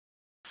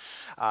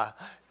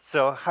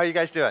So how are you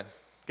guys doing?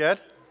 Good?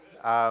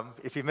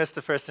 If you missed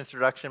the first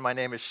introduction, my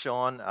name is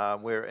Sean.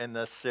 We're in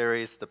this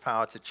series, The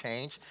Power to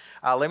Change.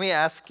 Let me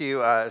ask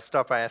you,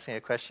 start by asking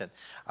a question.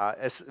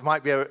 It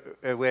might be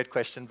a weird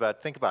question,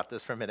 but think about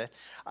this for a minute.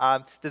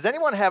 Does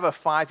anyone have a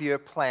 5-year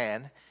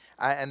plan?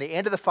 And the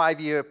end of the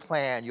 5-year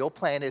plan, your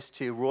plan is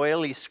to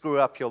royally screw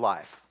up your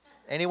life.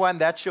 Anyone?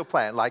 That's your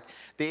plan. Like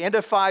the end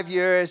of 5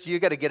 years, you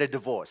got to get a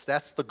divorce.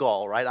 That's the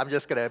goal, right? I'm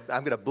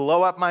gonna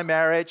blow up my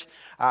marriage.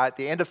 At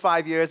the end of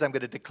 5 years, I'm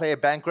gonna declare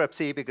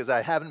bankruptcy because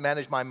I haven't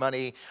managed my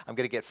money. I'm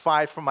gonna get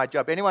fired from my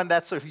job. Anyone?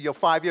 That's your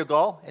 5-year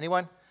goal?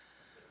 Anyone?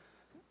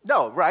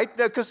 No, right?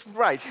 Because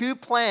who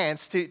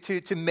plans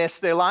to mess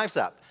their lives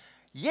up?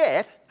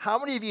 Yet, how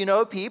many of you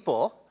know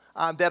people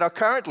that are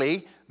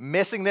currently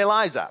messing their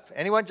lives up?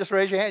 Anyone? Just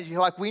raise your hands. You're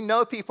like, we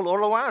know people all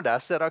around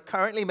us that are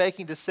currently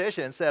making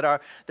decisions that are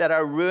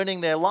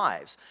ruining their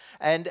lives.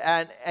 And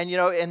you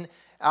know,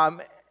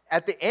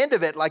 at the end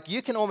of it, like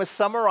you can almost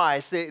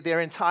summarize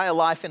their entire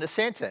life in a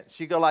sentence.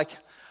 You go like,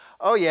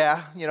 oh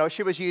yeah, you know,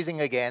 she was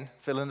using again,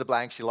 fill in the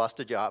blank, she lost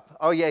her job.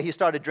 Oh yeah, he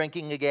started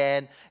drinking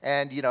again,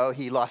 and you know,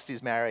 he lost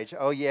his marriage.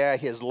 Oh yeah,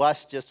 his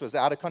lust just was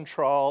out of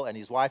control, and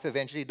his wife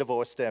eventually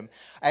divorced him.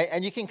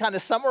 And you can kind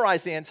of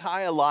summarize the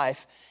entire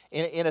life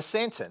in a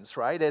sentence,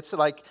 right? It's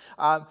like,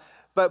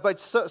 but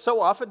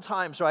so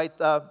oftentimes, right,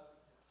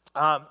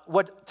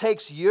 what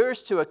takes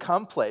years to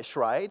accomplish,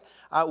 right,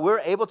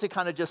 we're able to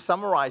kind of just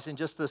summarize in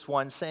just this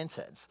one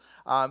sentence.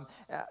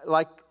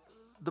 Like,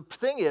 the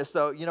thing is,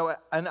 though, you know,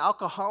 an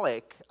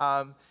alcoholic,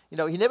 you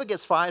know, he never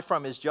gets fired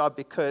from his job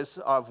because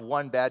of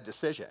one bad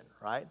decision,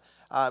 right?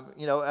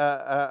 You know,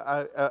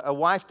 a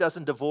wife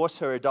doesn't divorce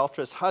her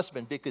adulterous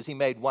husband because he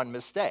made one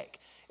mistake.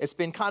 It's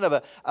been kind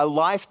of a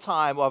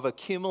lifetime of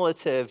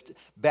accumulative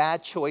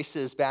bad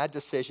choices, bad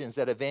decisions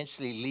that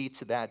eventually lead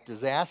to that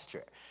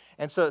disaster.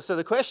 And so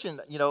the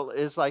question, you know,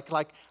 is like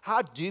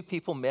how do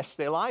people mess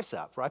their lives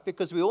up, right?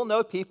 Because we all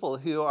know people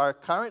who are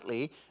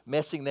currently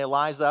messing their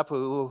lives up,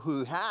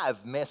 who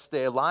have messed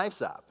their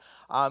lives up.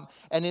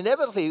 And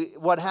inevitably,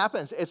 what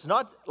happens, it's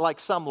not like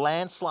some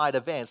landslide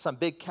event, some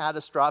big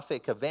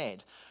catastrophic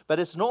event, but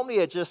it's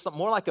normally just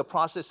more like a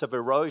process of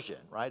erosion,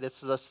 right?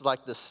 It's just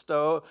like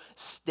the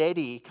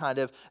steady kind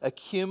of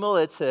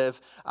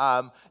accumulative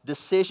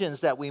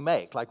decisions that we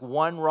make, like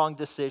one wrong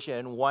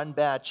decision, one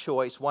bad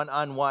choice, one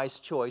unwise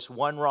choice,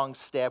 one wrong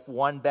step,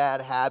 one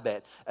bad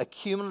habit,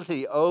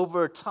 accumulatively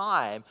over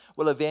time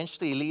will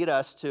eventually lead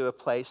us to a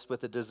place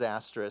with a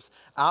disastrous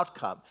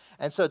outcome.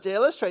 And so to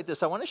illustrate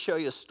this, I want to show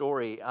you a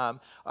story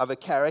of a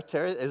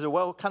character. It's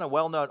a kind of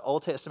well-known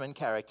Old Testament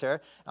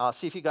character. I'll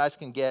see if you guys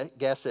can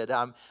guess it.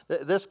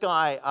 This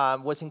guy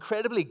was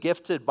incredibly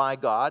gifted by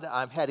God,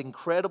 had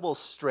incredible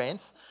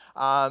strength,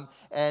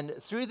 and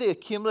through the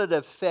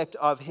accumulative effect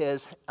of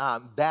his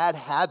bad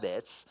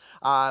habits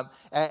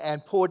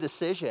and poor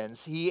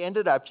decisions, he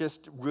ended up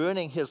just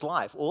ruining his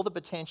life, all the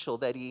potential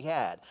that he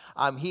had.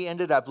 He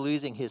ended up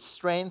losing his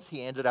strength,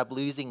 he ended up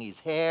losing his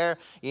hair,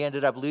 he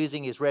ended up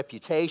losing his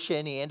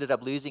reputation, he ended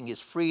up losing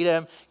his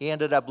freedom, he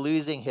ended up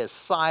losing his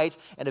sight,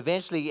 and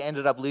eventually he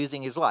ended up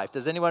losing his life.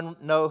 Does anyone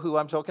know who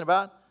I'm talking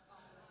about?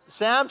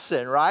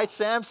 Samson, right?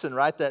 Samson,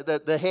 right?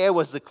 The hair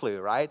was the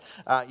clue, right?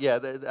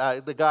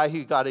 The guy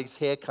who got his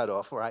hair cut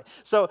off, right?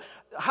 So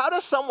how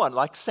does someone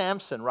like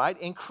Samson, right,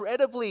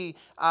 incredibly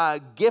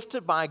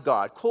gifted by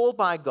God, called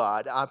by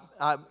God,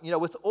 you know,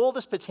 with all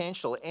this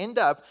potential, end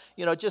up,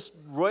 you know, just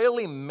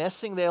royally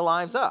messing their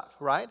lives up,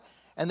 right?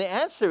 And the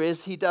answer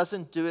is he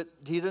didn't do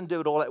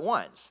it all at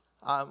once.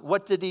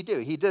 What did he do?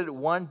 He did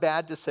one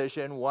bad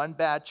decision, one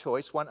bad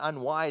choice, one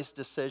unwise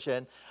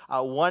decision,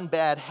 one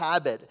bad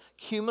habit,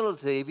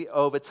 cumulatively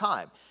over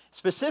time.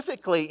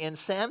 Specifically, in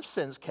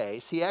Samson's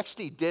case, he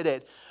actually did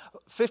it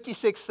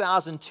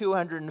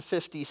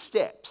 56,250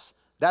 steps.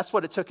 That's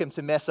what it took him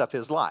to mess up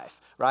his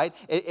life, right?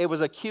 It was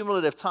a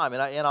cumulative time,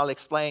 and I'll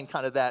explain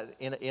kind of that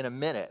in a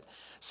minute.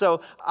 So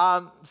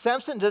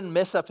Samson didn't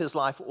mess up his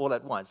life all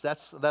at once.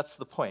 That's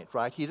the point,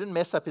 right? He didn't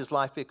mess up his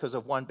life because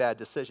of one bad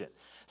decision.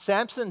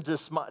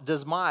 Samson's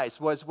demise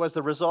was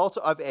the result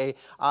of a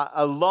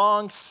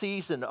long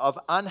season of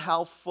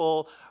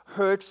unhelpful,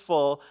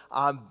 hurtful,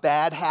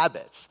 bad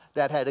habits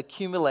that had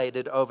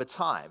accumulated over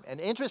time. And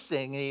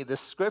interestingly, the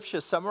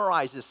scripture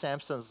summarizes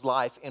Samson's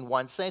life in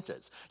one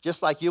sentence,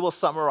 just like you will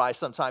summarize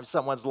sometimes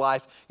someone's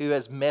life who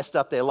has messed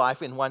up their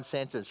life in one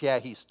sentence. Yeah,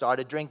 he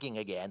started drinking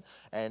again,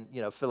 and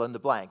you know, fill in the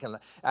blank.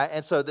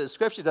 And so the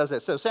scripture does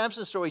that. So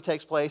Samson's story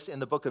takes place in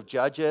the book of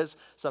Judges.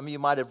 Some of you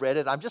might have read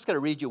it. I'm just going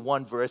to read you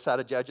one verse out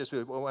of Judges.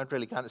 We won't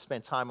really kind of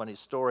spend time on his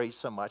story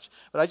so much,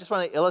 but I just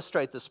want to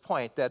illustrate this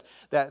point that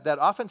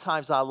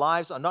oftentimes our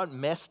lives are not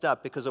messed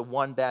up because of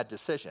one bad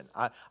decision.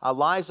 Our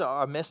lives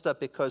are messed up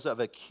because of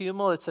a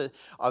cumulative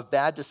of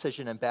bad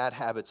decision and bad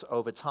habits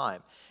over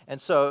time.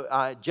 And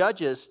so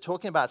Judges,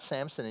 talking about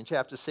Samson in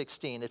chapter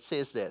 16, it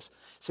says this.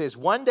 It says,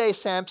 one day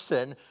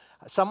Samson,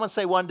 someone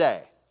say one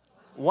day.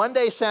 One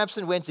day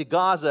Samson went to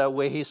Gaza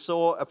where he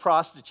saw a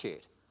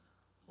prostitute.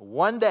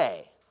 One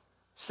day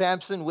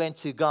Samson went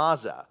to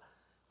Gaza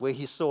where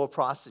he saw a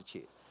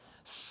prostitute.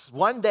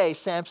 One day,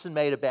 Samson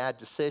made a bad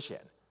decision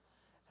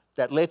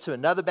that led to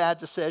another bad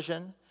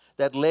decision,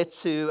 that led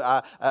to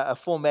a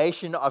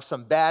formation of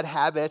some bad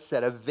habits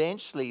that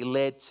eventually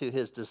led to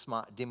his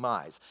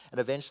demise and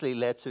eventually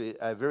led to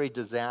a very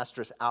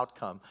disastrous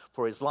outcome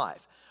for his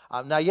life.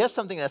 Now, here's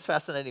something that's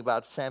fascinating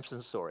about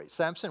Samson's story.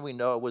 Samson, we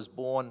know, was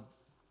born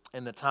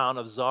in the town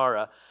of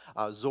Zorah,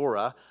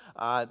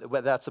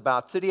 that's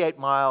about 38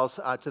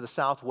 miles to the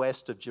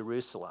southwest of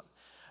Jerusalem.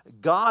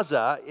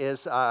 Gaza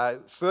is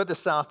further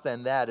south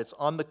than that. It's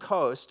on the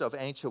coast of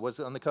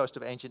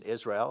ancient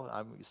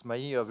Israel.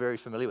 Many of you are very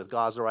familiar with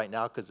Gaza right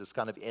now because it's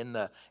kind of in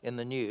the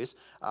news.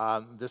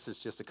 This is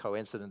just a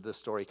coincidence. This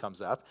story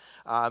comes up.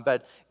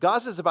 But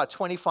Gaza is about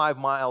 25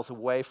 miles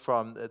away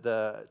from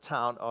the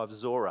town of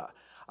Zorah.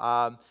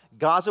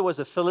 Gaza was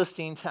a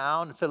Philistine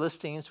town.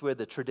 Philistines were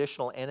the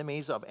traditional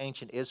enemies of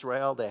ancient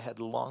Israel. They had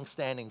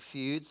long-standing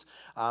feuds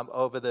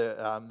over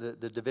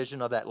the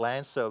division of that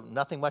land, so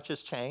nothing much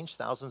has changed.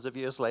 Thousands of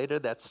years later,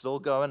 that's still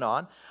going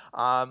on.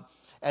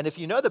 And if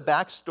you know the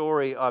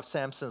backstory of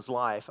Samson's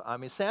life,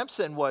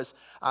 Samson was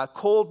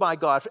called by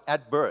God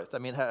at birth.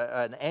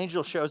 An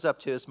angel shows up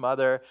to his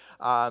mother,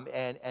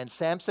 and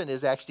Samson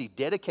is actually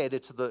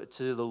dedicated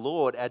to the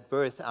Lord at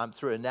birth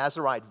through a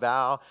Nazirite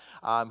vow.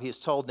 He is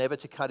told never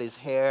to cut his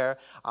hair,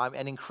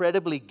 and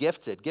incredibly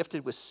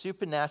gifted with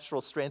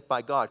supernatural strength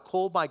by God,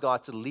 called by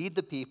God to lead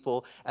the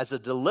people as a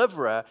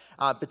deliverer,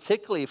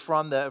 particularly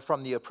from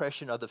the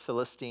oppression of the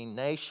Philistine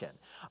nation.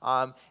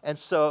 And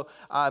so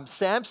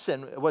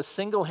Samson was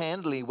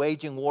single-handedly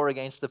waging war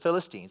against the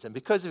Philistines, and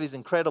because of his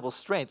incredible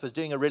strength, was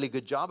doing a really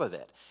good job of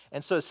it.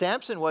 And so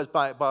Samson was,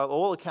 by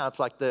all accounts,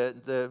 like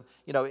the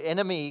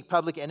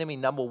public enemy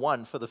number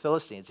one for the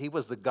Philistines. He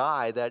was the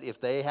guy that if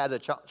they had a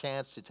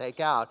chance to take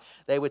out,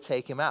 they would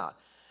take him out.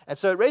 And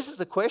so it raises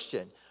the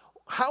question: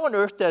 how on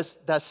earth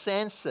does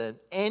Samson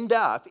end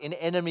up in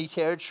enemy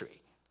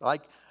territory?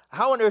 Like,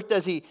 how on earth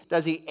does he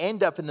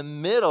end up in the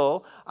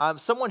middle?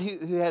 Someone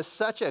who has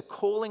such a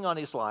calling on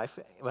his life,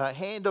 the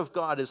hand of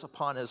God is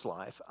upon his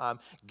life,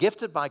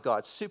 gifted by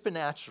God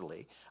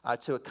supernaturally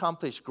to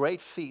accomplish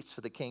great feats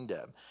for the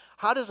kingdom.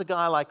 How does a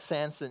guy like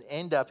Samson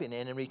end up in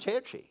enemy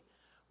territory?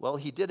 Well,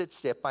 he did it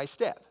step by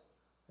step.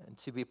 And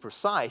to be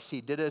precise,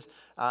 he did it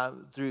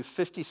through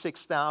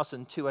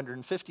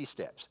 56,250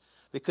 steps.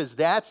 Because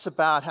that's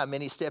about how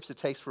many steps it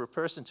takes for a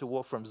person to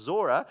walk from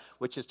Zorah,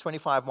 which is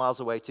 25 miles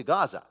away, to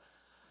Gaza.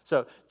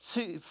 So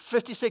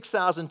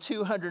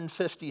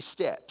 56,250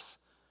 steps,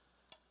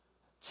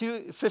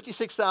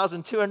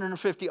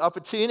 56,250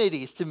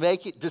 opportunities to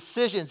make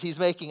decisions he's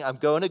making. I'm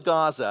going to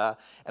Gaza,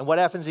 and what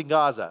happens in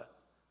Gaza?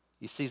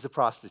 He sees a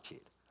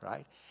prostitute,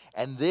 right?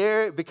 And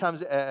there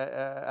becomes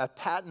a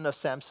pattern of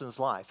Samson's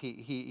life.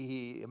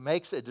 He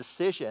makes a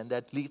decision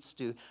that leads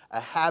to a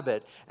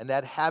habit, and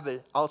that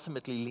habit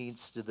ultimately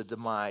leads to the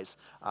demise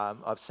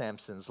of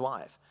Samson's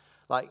life.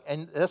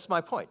 And that's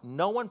my point.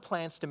 No one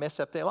plans to mess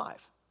up their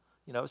life.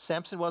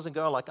 Samson wasn't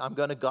going like, I'm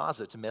going to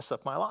Gaza to mess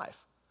up my life,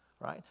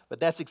 right?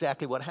 But that's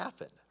exactly what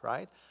happened,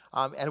 right?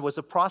 And it was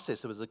a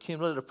process. It was a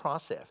cumulative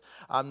process.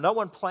 No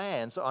one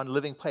plans on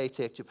living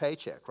paycheck to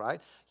paycheck, right?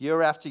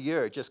 Year after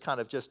year, just trying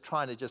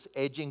to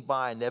edging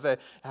by, never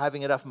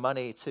having enough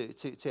money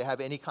to have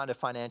any kind of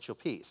financial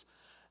peace.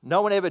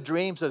 No one ever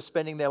dreams of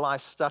spending their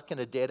life stuck in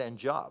a dead-end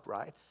job,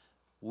 right?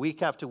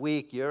 Week after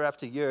week, year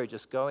after year,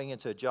 just going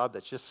into a job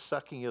that's just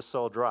sucking your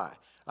soul dry.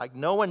 Like,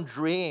 no one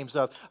dreams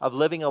of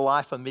living a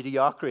life of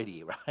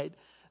mediocrity, right?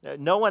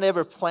 No one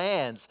ever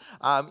plans,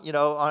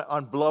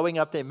 on blowing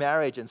up their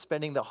marriage and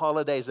spending the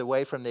holidays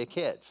away from their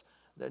kids.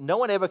 No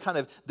one ever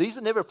these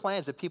are never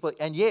plans that people,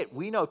 and yet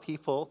we know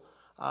people,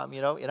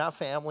 in our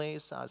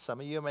families,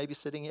 some of you may be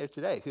sitting here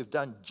today, who've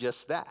done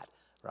just that,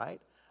 right?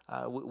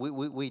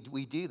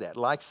 We do that.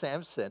 Like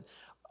Samson,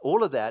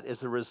 all of that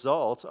is a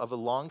result of a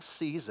long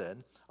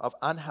season of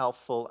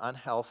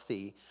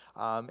unhealthy,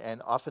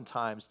 and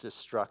oftentimes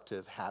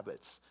destructive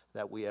habits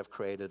that we have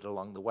created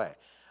along the way.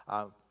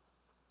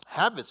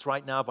 Habits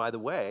right now, by the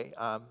way,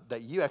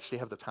 that you actually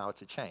have the power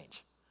to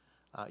change.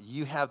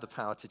 You have the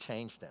power to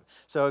change them.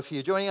 So if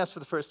you're joining us for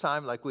the first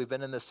time, like we've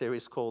been in this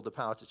series called The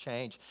Power to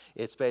Change,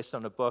 it's based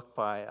on a book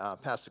by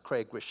Pastor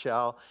Craig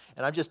Rochelle.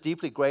 And I'm just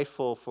deeply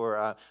grateful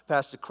for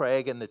Pastor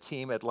Craig and the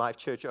team at Life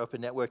Church Open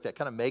Network that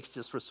kind of makes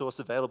this resource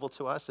available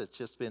to us. It's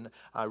just been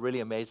really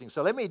amazing.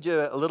 So let me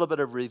do a little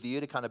bit of review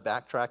to kind of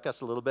backtrack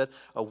us a little bit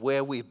of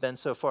where we've been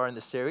so far in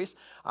the series.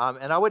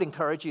 And I would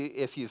encourage you,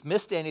 if you've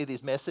missed any of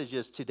these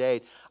messages to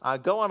date,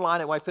 go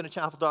online at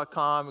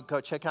whitepinnerchapel.com and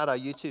go check out our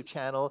YouTube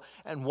channel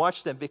and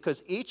watch them,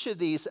 because each of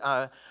these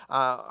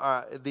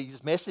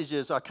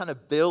messages are kind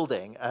of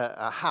building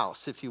a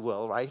house, if you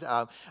will, right?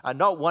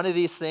 Not one of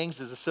these things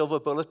is a silver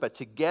bullet, but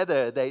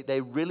together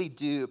they really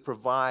do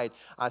provide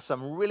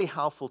some really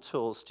helpful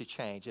tools to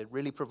change. It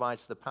really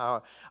provides the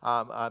power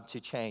to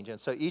change. And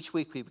so each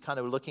week we're kind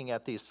of looking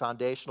at these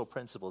foundational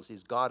principles,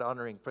 these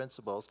God-honoring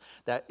principles,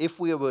 that if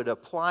we would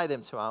apply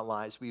them to our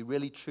lives, we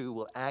really truly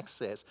will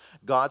access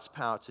God's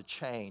power to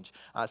change,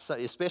 so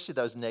especially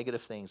those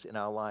negative things in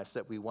our lives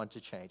that we want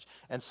to change.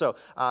 And so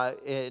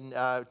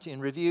in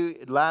review,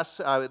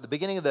 at the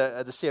beginning of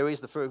the series,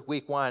 the first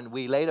week one,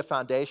 we laid a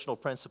foundational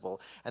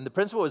principle. And the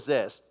principle was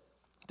this: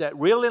 that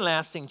real and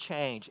lasting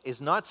change is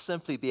not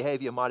simply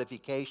behavior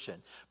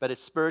modification, but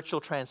it's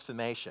spiritual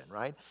transformation,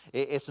 right?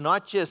 It's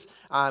not just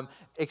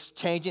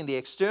changing the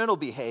external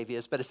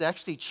behaviors, but it's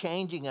actually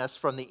changing us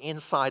from the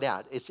inside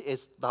out.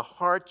 It's the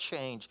heart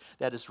change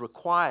that is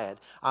required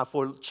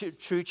for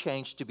true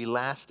change to be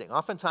lasting.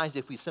 Oftentimes,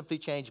 if we simply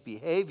change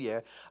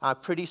behavior,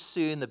 pretty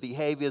soon the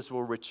behaviors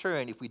will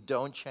return if we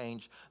don't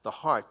change the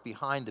heart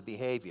behind the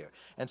behavior.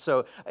 And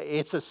so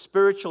it's a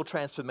spiritual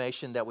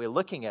transformation that we're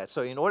looking at.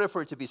 So in order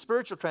for it to be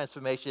spiritual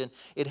transformation,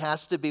 it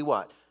has to be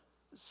what?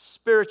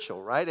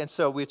 Spiritual, right? And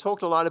so we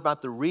talked a lot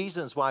about the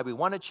reasons why we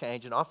want to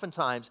change, and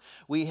oftentimes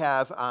we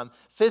have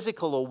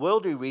physical or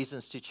worldly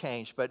reasons to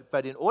change,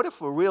 but in order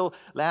for real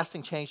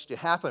lasting change to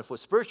happen, for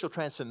spiritual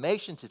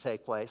transformation to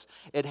take place,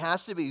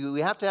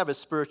 we have to have a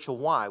spiritual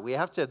why. We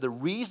have to have the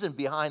reason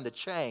behind the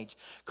change.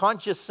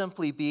 Can't just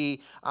simply be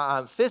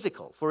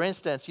physical. For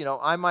instance,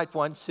 I might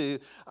want to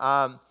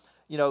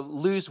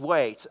lose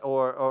weight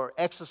or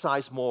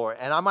exercise more.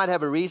 And I might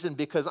have a reason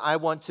because I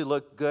want to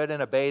look good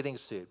in a bathing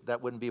suit.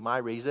 That wouldn't be my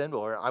reason.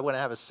 Or I want to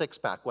have a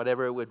six-pack,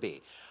 whatever it would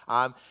be.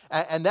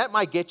 And that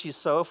might get you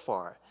so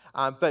far.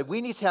 But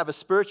we need to have a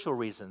spiritual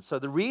reason. So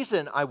the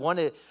reason I want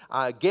to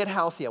get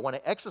healthy, I want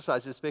to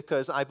exercise, is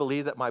because I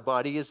believe that my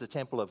body is the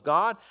temple of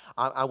God.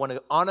 I want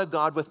to honor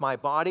God with my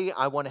body.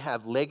 I want to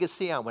have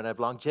legacy. I want to have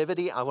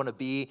longevity. I want to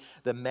be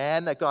the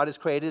man that God has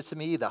created to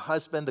me, the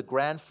husband, the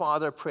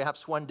grandfather,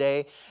 perhaps one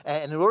day.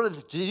 And in order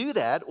to do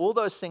that, all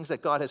those things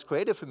that God has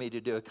created for me to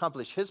do,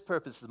 accomplish His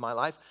purposes in my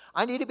life,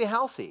 I need to be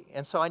healthy.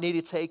 And so I need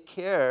to take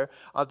care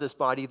of this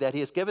body that He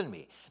has given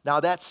me.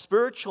 Now, that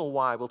spiritual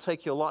why will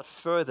take you a lot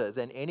further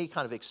than any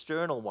kind of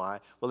external why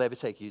will ever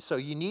take you. So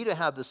you need to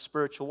have the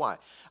spiritual why.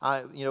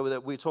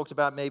 That we talked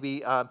about maybe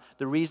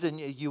the reason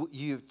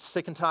you're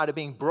sick and tired of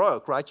being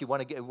broke, right? You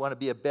want to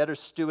be a better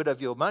steward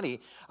of your money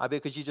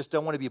because you just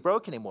don't want to be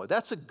broke anymore.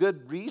 That's a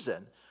good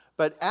reason.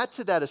 But add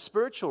to that a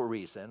spiritual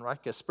reason, right?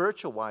 A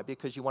spiritual why,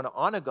 because you want to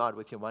honor God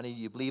with your money.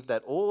 You believe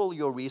that all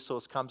your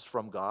resource comes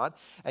from God,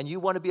 and you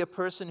want to be a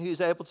person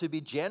who's able to be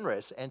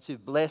generous and to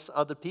bless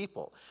other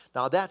people.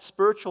 Now, that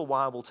spiritual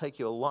why will take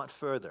you a lot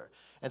further.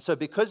 And so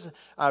because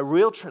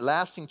real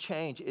lasting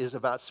change is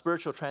about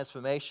spiritual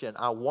transformation,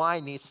 our why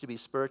needs to be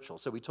spiritual.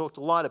 So we talked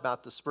a lot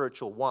about the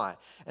spiritual why.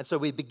 And so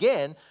we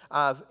begin,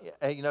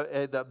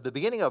 the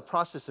beginning of a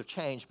process of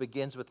change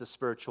begins with the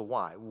spiritual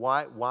why.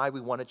 Why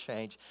we want to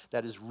change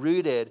that is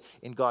rooted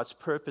in God's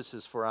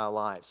purposes for our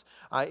lives.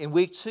 In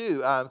week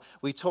 2,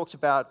 we talked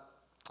about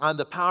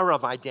the power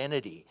of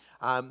identity.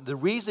 The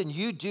reason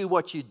you do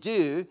what you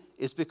do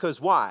is because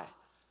why?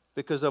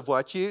 Because of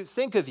what you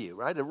think of you,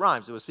 right? It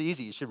rhymes. It was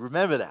easy. You should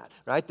remember that,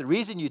 right? The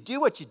reason you do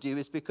what you do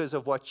is because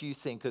of what you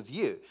think of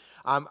you.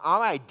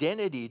 Our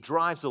identity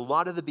drives a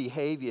lot of the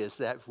behaviors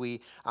that we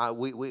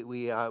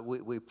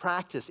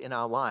practice in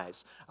our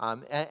lives.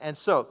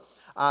 So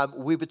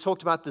we've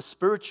talked about the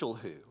spiritual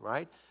who,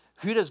 right?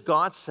 Who does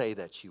God say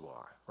that you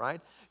are, right?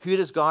 Who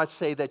does God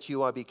say that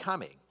you are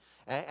becoming?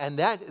 And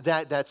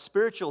that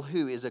spiritual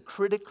who is a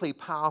critically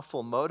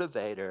powerful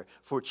motivator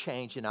for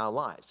change in our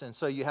lives. And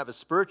so you have a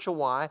spiritual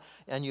why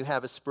and you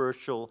have a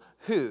spiritual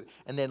who.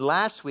 And then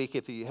last week,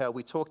 if you heard,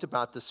 we talked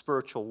about the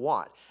spiritual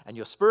what. And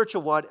your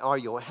spiritual what are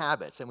your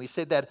habits. And we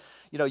said that,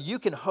 you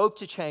can hope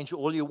to change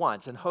all you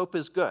want, and hope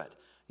is good.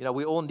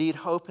 We all need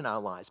hope in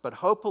our lives, but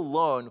hope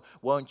alone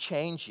won't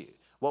change you.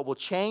 What will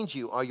change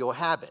you are your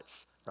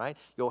habits. Right?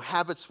 Your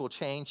habits will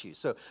change you.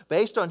 So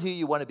based on who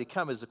you want to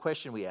become is the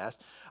question we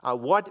asked.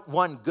 What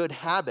one good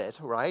habit,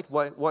 right?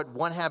 What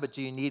one habit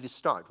do you need to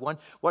start?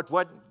 What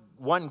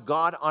one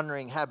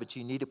God-honoring habit do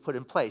you need to put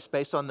in place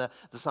based on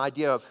this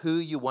idea of who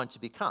you want to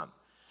become?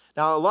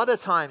 Now, a lot of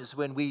times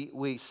when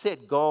we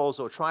set goals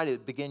or try to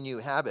begin new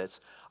habits,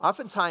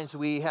 oftentimes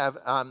we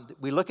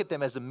look at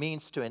them as a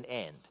means to an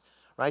end.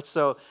 Right,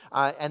 so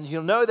and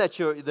you'll know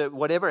that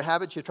whatever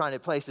habit you're trying to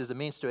place is a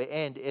means to an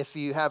end if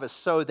you have a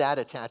so that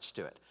attached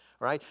to it.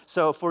 Right.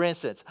 So, for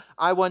instance,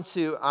 I want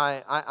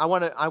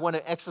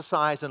to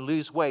exercise and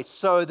lose weight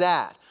so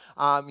that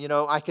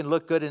I can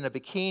look good in a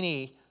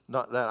bikini.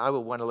 Not that I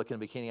would want to look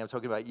in a bikini. I'm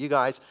talking about you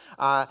guys.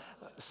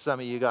 Some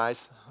of you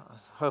guys.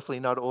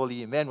 Hopefully not all of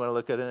you men want to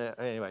look at it.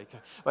 Anyway,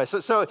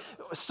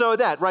 so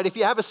that, right? If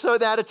you have a so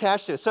that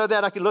attached to it, so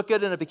that I can look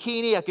good in a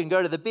bikini, I can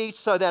go to the beach,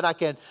 so that I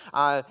can,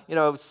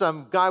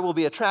 some guy will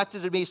be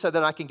attracted to me, so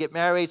that I can get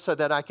married, so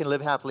that I can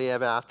live happily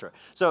ever after.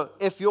 So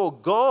if your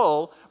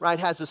goal, right,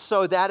 has a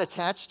so that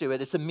attached to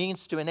it, it's a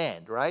means to an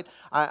end, right?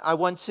 I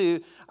want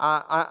to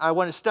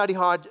study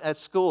hard at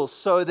school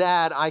so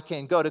that I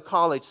can go to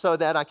college, so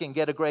that I can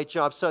get a great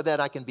job, so that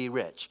I can be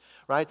rich.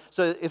 Right?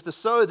 So if the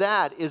so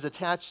that is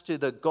attached to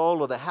the goal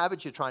or the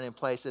habit you're trying to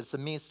place, it's a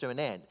means to an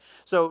end.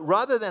 So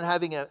rather than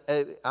having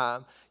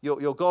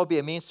your goal be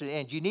a means to an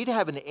end, you need to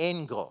have an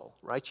end goal,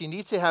 right? You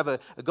need to have a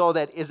goal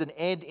that is an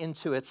end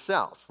into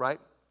itself,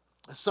 right?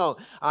 So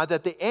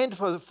that the end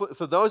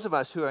for those of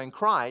us who are in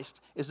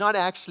Christ is not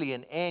actually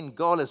an end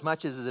goal as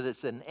much as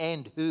it's an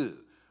end who,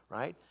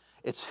 right?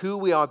 It's who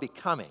we are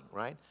becoming,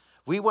 right?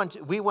 We want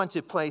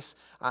to place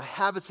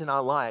habits in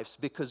our lives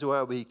because we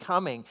are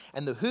becoming,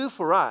 and the who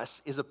for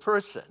us is a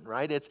person,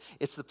 right?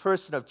 It's the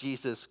person of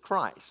Jesus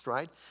Christ,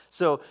 right?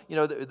 So,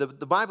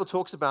 the Bible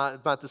talks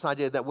about this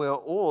idea that we're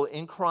all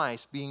in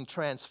Christ being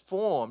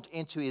transformed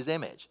into his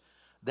image.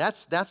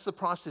 That's the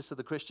process of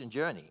the Christian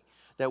journey.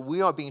 That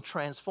we are being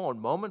transformed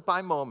moment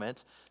by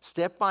moment,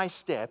 step by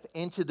step,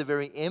 into the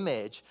very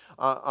image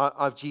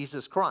of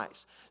Jesus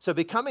Christ. So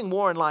becoming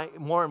more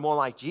and more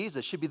like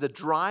Jesus should be the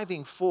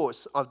driving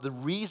force of the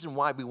reason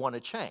why we want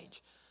to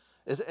change.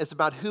 It's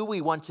about who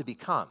we want to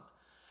become.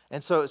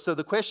 And so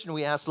the question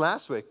we asked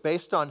last week,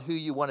 based on who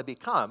you want to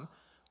become,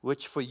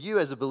 which for you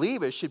as a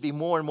believer should be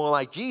more and more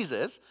like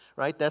Jesus,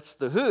 right? That's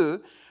the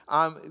who.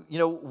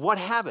 What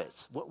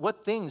habits,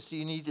 what things do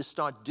you need to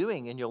start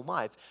doing in your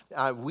life?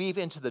 Weave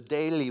into the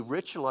daily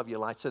ritual of your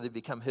life so they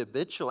become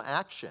habitual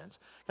actions.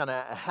 Kind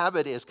of a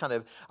habit is kind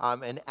of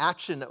an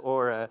action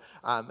or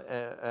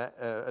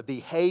a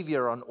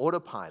behavior on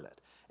autopilot.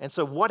 And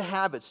so what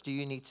habits do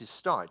you need to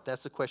start?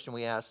 That's the question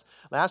we asked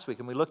last week.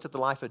 And we looked at the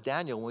life of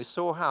Daniel, and we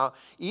saw how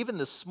even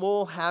the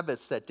small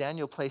habits that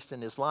Daniel placed in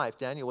his life.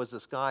 Daniel was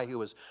this guy who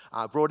was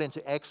brought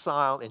into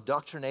exile,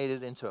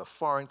 indoctrinated into a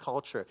foreign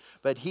culture.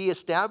 But he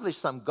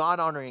established some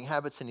God-honoring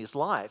habits in his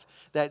life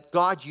that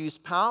God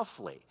used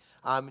powerfully.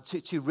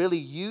 To really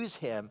use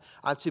him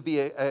to be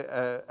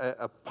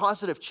a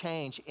positive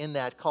change in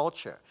that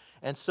culture.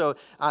 And so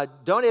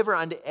don't ever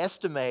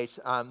underestimate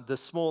the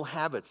small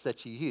habits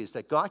that you use,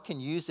 that God can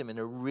use them in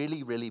a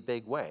really, really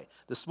big way.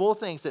 The small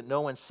things that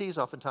no one sees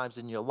oftentimes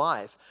in your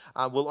life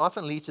will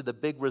often lead to the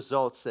big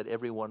results that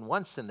everyone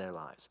wants in their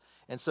lives.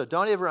 And so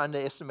don't ever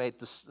underestimate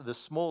the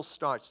small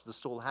starts, the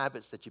small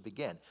habits that you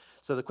begin.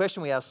 So the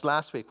question we asked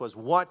last week was,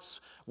 what's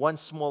one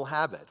small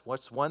habit?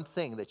 What's one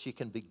thing that you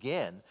can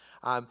begin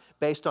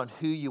based on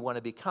who you want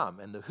to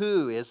become? And the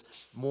who is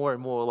more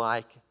and more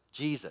like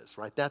Jesus,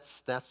 right?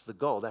 That's the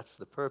goal. That's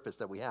the purpose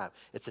that we have.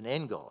 It's an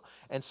end goal.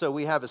 And so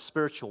we have a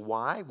spiritual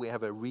why. We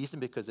have a reason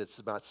because it's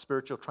about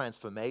spiritual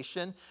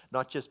transformation,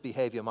 not just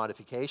behavior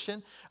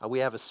modification. We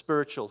have a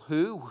spiritual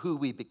who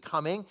we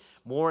becoming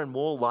more and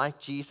more like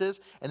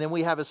Jesus. And then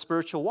we have a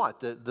spiritual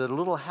what, the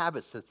little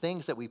habits, the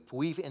things that we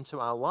weave into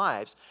our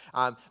lives,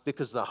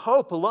 because the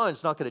hope alone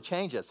is not going to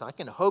change us. I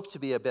can hope to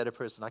be a better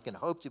person. I can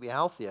hope to be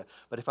healthier.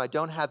 But if I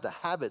don't have the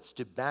habits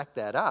to back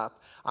that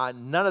up,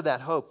 none of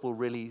that hope will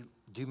really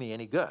do me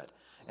any good.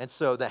 And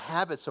so the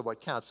habits are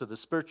what counts. So the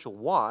spiritual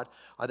what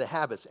are the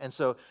habits. And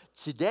so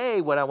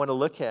today what I want to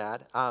look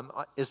at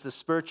is the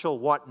spiritual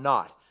what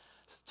not.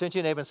 Turn to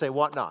your neighbor and say,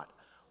 what not?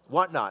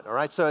 What not, all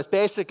right? So it's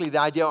basically the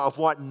idea of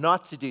what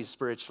not to do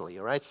spiritually,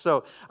 all right?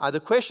 So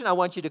the question I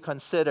want you to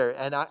consider,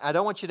 and I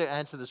don't want you to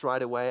answer this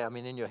right away. I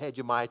mean, in your head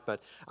you might,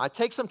 but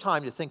take some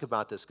time to think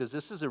about this because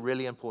this is a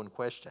really important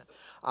question.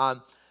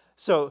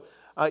 So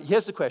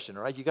here's the question,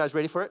 all right? You guys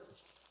ready for it?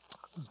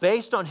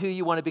 Based on who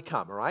you want to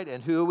become, all right?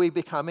 And who are we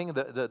becoming?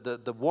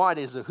 The what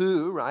is the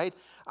who, right?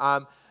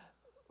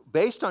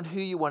 Based on who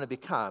you want to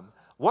become,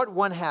 what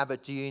one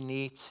habit do you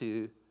need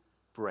to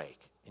break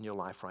in your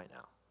life right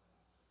now?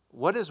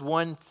 What is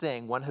one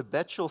thing, one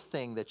habitual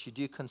thing that you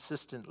do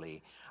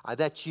consistently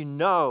that you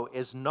know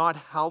is not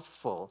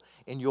helpful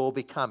in your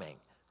becoming?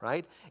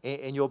 Right?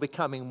 And you're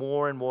becoming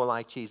more and more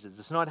like Jesus.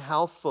 It's not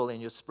helpful in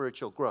your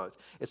spiritual growth.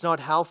 It's not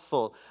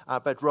helpful,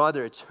 but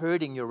rather it's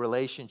hurting your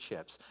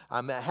relationships.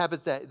 A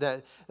habit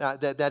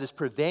that is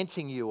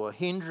preventing you or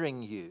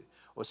hindering you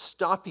or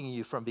stopping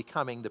you from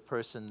becoming the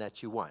person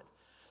that you want.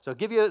 So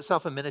give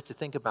yourself a minute to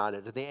think about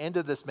it. At the end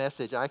of this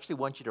message, I actually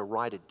want you to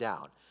write it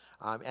down.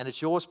 And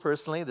it's yours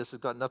personally. This has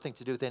got nothing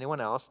to do with anyone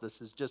else.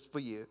 This is just for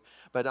you.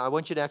 But I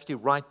want you to actually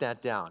write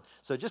that down.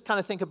 So just kind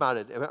of think about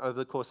it over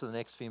the course of the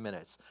next few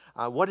minutes.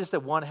 What is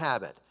the one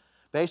habit?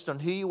 Based on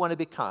who you want to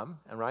become,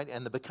 right?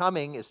 And the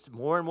becoming is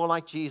more and more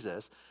like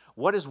Jesus.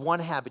 What is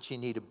one habit you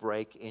need to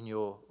break in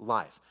your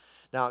life?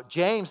 Now,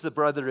 James, the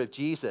brother of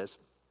Jesus,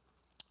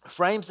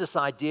 frames this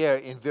idea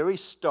in very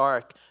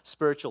stark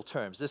spiritual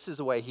terms. This is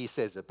the way he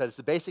says it, but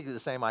it's basically the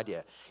same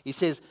idea. He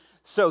says,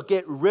 so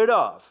get rid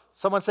of.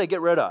 Someone say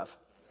get rid of.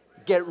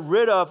 Get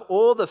rid of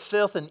all the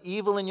filth and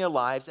evil in your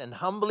lives and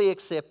humbly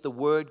accept the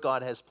word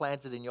God has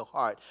planted in your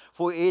heart,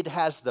 for it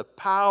has the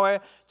power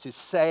to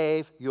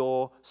save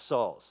your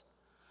souls.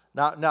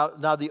 Now,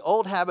 the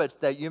old habits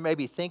that you may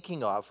be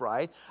thinking of,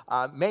 right,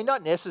 may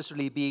not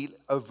necessarily be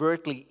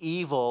overtly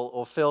evil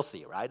or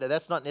filthy, right?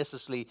 That's not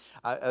necessarily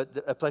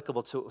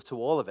applicable to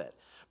all of it.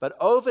 But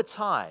over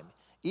time,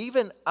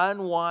 even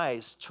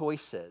unwise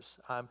choices,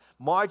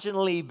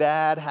 marginally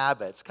bad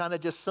habits, kind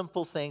of just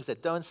simple things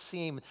that don't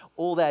seem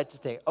all that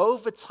thing.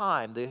 Over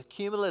time, the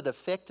cumulative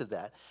effect of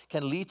that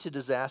can lead to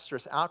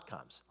disastrous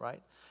outcomes,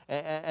 right?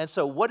 And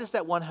so what is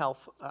that one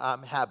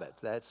habit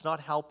that's not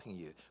helping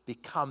you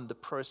become the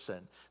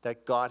person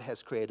that God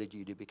has created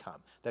you to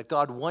become, that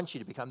God wants you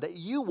to become, that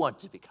you want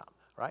to become,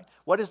 right?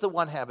 What is the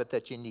one habit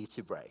that you need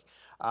to break?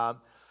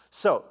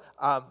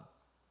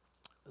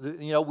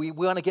 We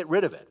want to get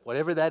rid of it,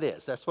 whatever that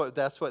is. That's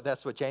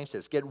what James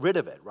says. Get rid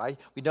of it, right?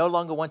 We no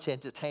longer want to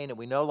entertain it.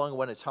 We no longer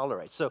want to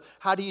tolerate. So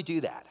how do you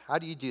do that? How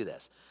do you do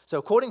this? So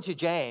according to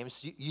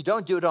James, you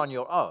don't do it on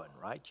your own,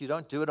 right? You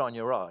don't do it on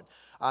your own.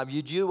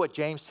 You do what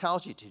James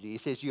tells you to do. He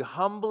says you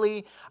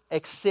humbly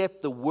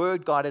accept the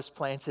word God has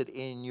planted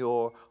in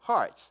your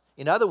hearts.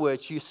 In other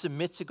words, you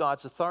submit to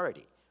God's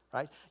authority.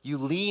 Right? You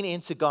lean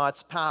into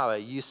God's power.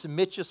 You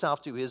submit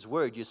yourself to His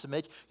word. You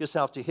submit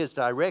yourself to His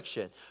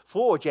direction.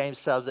 For,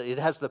 James tells us, it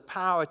has the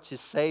power to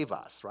save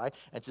us, right?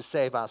 And to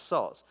save our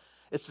souls.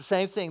 It's the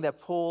same thing that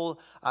Paul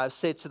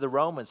said to the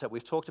Romans that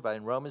we've talked about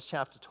in Romans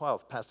chapter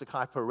 12. Pastor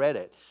Kuiper read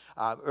it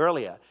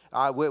earlier,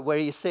 where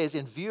he says,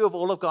 in view of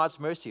all of God's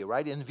mercy,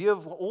 right? In view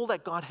of all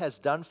that God has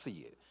done for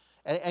you.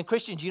 And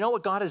Christian, do you know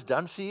what God has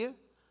done for you?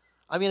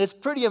 I mean, it's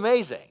pretty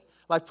amazing.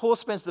 Like Paul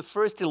spends the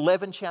first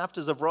 11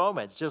 chapters of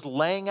Romans just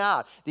laying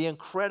out the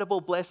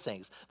incredible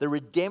blessings, the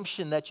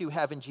redemption that you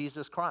have in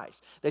Jesus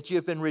Christ, that you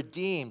have been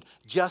redeemed,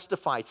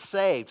 justified,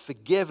 saved,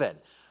 forgiven,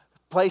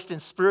 placed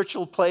in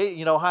spiritual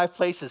high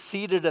places,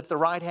 seated at the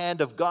right hand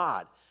of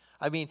God.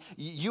 I mean,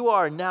 you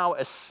are now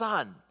a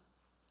son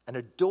and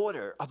a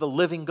daughter of the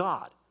living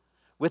God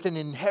with an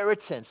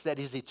inheritance that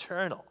is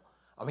eternal.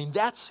 I mean,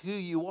 that's who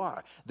you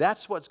are.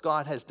 That's what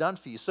God has done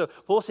for you. So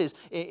Paul says,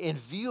 in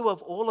view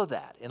of all of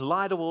that, in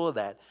light of all of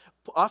that,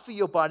 offer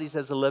your bodies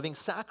as a living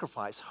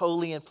sacrifice,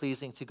 holy and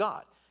pleasing to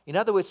God. In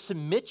other words,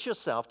 submit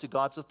yourself to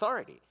God's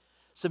authority.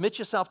 Submit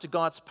yourself to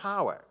God's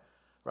power,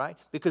 right?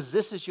 Because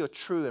this is your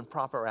true and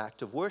proper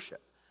act of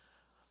worship.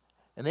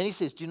 And then he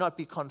says, do not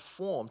be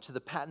conformed to the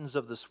patterns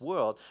of this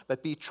world,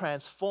 but be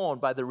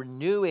transformed by the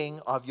renewing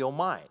of your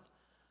mind.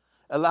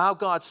 Allow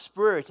God's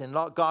Spirit and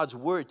God's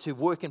Word to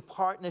work in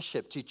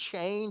partnership to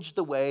change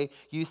the way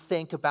you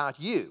think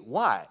about you.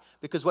 Why?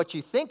 Because what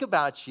you think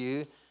about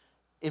you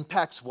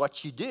impacts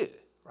what you do,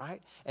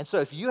 right? And so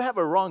if you have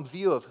a wrong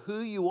view of who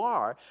you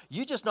are,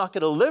 you're just not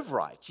going to live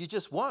right. You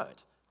just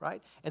won't,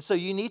 right? And so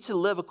you need to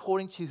live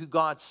according to who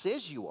God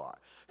says you are,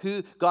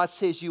 who God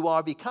says you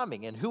are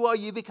becoming. And who are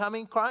you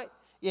becoming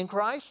in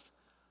Christ?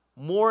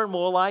 More and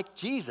more like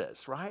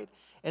Jesus, right?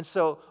 And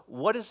so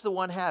what is the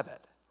one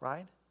habit,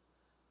 right?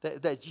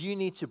 That you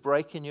need to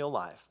break in your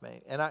life,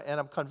 man. And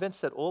I'm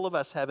convinced that all of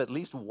us have at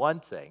least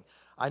one thing.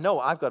 I know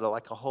I've got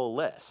a whole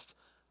list,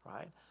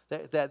 right?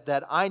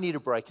 That I need to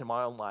break in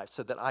my own life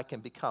so that I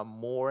can become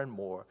more and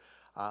more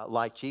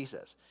like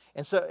Jesus.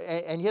 And so,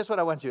 and here's what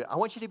I want you to do. I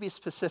want you to be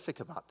specific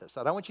about this.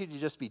 I don't want you to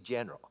just be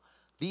general.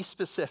 Be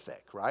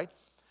specific, right?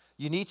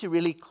 You need to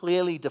really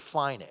clearly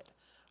define it.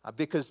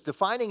 Because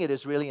defining it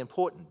is really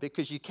important.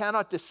 Because you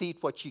cannot defeat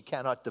what you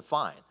cannot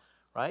define,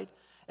 right?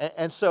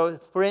 And so,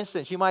 for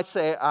instance, you might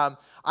say,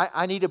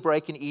 I need to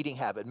break an eating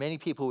habit. Many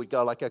people would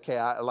go okay,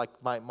 I like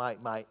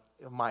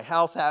my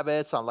health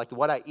habits, on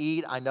what I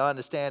eat, I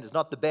understand is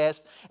not the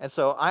best. And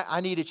so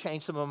I need to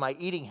change some of my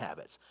eating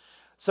habits.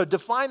 So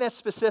define that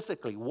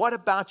specifically. What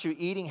about your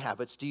eating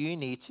habits do you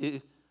need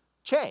to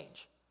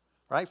change?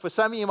 Right? For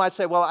some of you might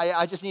say, well,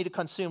 I just need to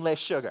consume less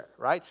sugar,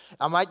 right?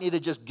 I might need to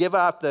just give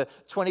up the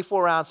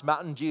 24-ounce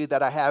Mountain Dew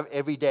that I have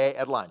every day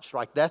at lunch,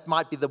 right? That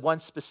might be the one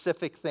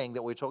specific thing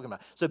that we're talking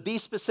about. So be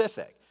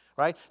specific,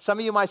 right? Some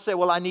of you might say,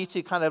 well, I need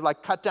to kind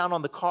of cut down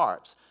on the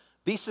carbs.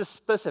 Be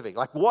specific.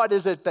 What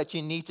is it that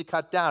you need to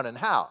cut down and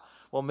how?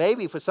 Well,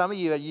 maybe for some of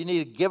you, you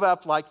need to give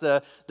up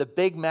the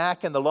Big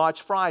Mac and the large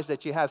fries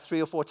that you have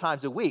 3 or 4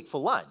 times a week for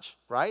lunch,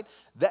 right?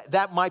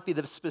 That might be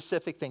the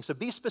specific thing. So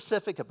be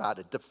specific about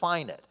it.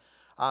 Define it.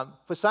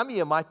 For some of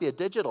you, it might be a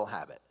digital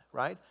habit,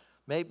 right?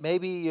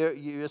 Maybe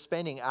you're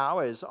spending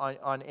hours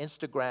on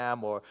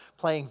Instagram or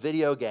playing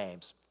video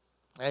games.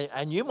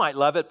 And you might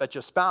love it, but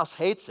your spouse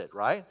hates it,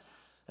 right?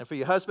 And for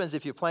your husbands,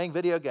 if you're playing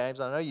video games,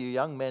 I know you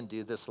young men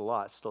do this a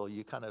lot still.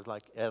 You kind of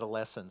like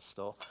adolescents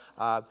still.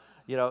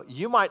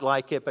 You might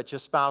like it, but your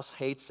spouse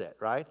hates it,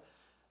 right?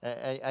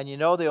 And you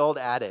know the old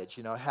adage,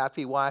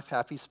 happy wife,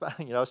 happy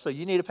spouse, so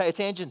you need to pay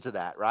attention to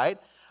that, right?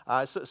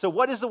 So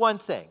what is the one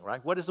thing,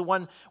 right? What is the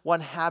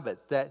one habit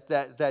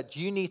that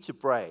you need to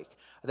break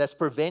that's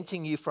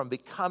preventing you from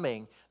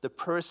becoming the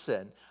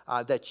person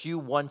that you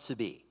want to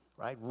be,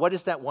 right? What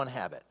is that one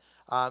habit?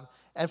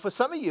 And for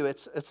some of you,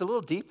 it's a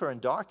little deeper and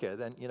darker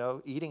than,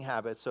 eating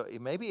habits. So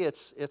maybe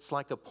it's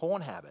like a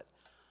porn habit.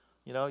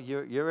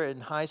 You're in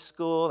high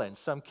school and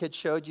some kid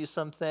showed you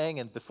something,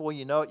 and before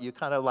you know it, you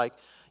kind of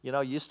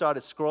you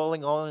started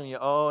scrolling on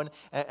your own,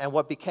 and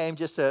what became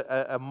just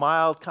a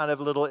mild kind of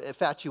little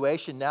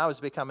infatuation now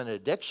has become an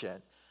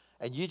addiction,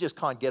 and you just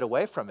can't get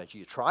away from it.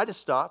 You try to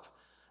stop,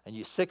 and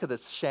you're sick of the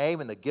shame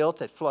and the guilt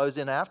that flows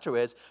in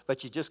afterwards,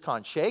 but you just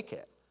can't shake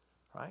it,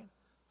 right?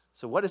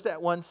 So what is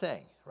that one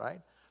thing,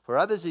 right? For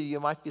others of you,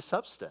 it might be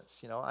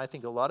substance. I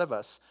think a lot of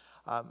us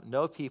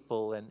know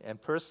people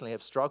and personally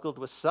have struggled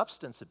with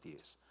substance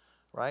abuse,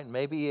 right?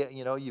 Maybe,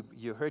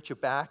 you hurt your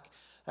back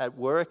at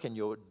work and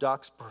your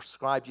docs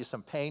prescribed you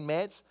some pain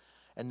meds,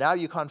 and now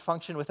you can't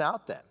function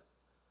without them.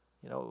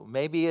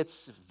 Maybe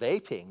it's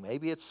vaping,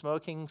 maybe it's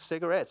smoking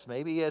cigarettes,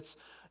 maybe it's,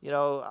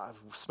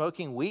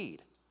 smoking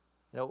weed.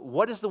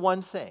 What is the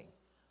one thing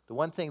the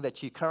one thing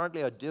that you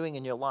currently are doing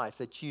in your life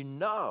that you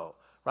know,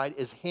 right,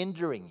 is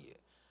hindering you,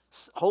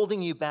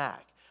 holding you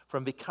back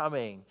from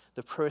becoming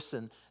the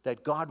person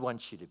that God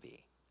wants you to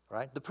be,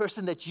 right? The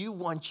person that you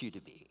want you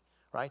to be,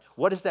 right?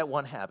 What is that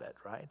one habit,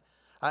 right?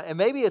 And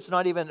maybe it's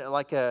not even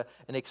like an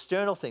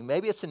external thing.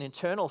 Maybe it's an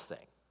internal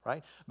thing,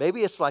 right?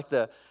 Maybe it's like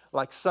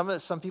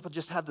some people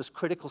just have this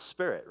critical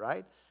spirit,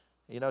 right?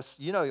 You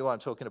know what I'm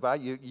talking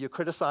about. You're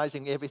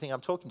criticizing everything I'm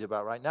talking to you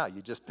about right now.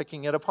 You're just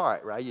picking it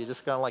apart, right? You're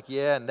just kind of like,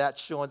 yeah, and that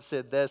Sean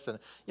said this, and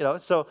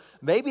so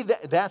maybe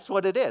that's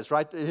what it is,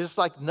 right? It's just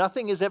like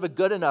nothing is ever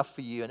good enough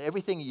for you, and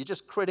everything you're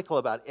just critical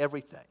about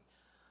everything.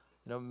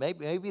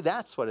 Maybe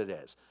that's what it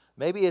is.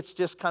 Maybe it's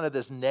just kind of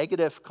this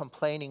negative,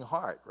 complaining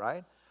heart,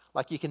 right?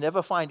 Like you can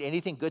never find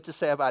anything good to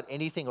say about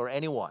anything or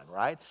anyone,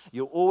 right?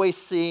 You're always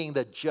seeing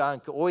the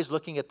junk, always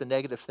looking at the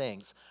negative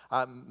things.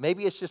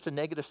 Maybe it's just a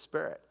negative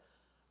spirit.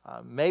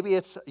 Maybe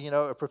it's,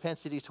 a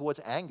propensity towards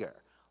anger.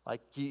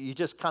 Like you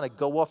just kind of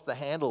go off the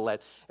handle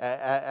at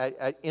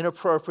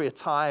inappropriate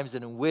times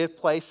and in weird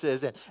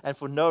places and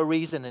for no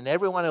reason. And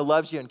everyone who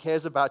loves you and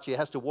cares about you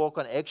has to walk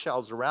on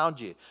eggshells around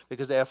you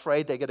because they're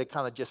afraid they're going to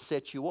kind of just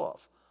set you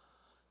off.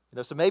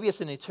 So maybe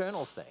it's an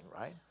eternal thing,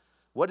 right?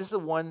 What is the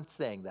one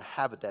thing, the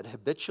habit, that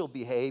habitual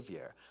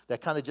behavior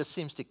that kind of just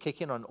seems to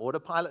kick in on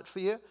autopilot for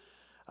you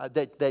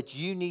that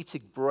you need to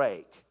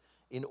break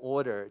in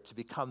order to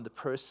become the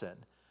person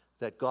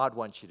that God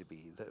wants you to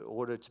be, in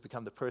order to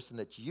become the person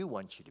that you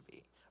want you to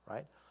be,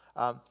 right?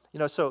 Do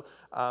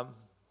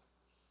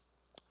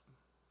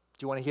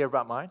you want to hear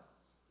about mine?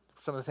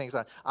 Some of the things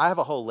I have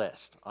a whole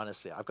list,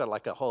 honestly. I've got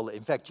like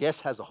in fact,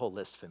 Jess has a whole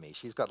list for me.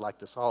 She's got like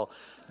this whole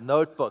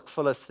notebook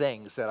full of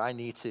things that I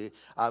need to,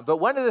 but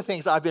one of the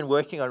things I've been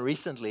working on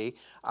recently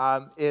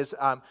is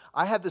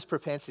I have this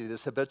propensity,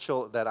 this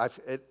habitual that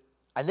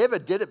I never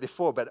did it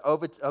before, but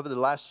over the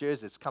last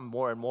years, it's come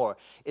more and more,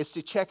 is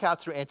to check out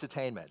through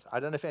entertainment. I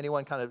don't know if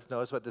anyone kind of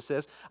knows what this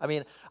is. I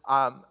mean,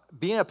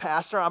 being a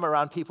pastor, I'm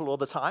around people all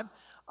the time,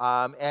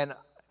 and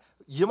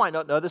you might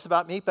not know this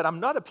about me, but I'm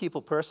not a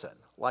people person.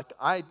 Like,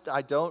 I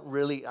don't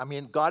really,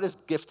 God has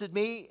gifted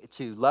me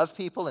to love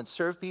people and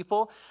serve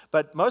people,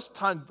 but most of the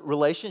time,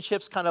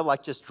 relationships kind of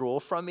like just draw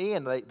from me,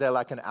 and they're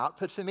like an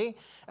output for me.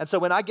 And so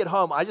when I get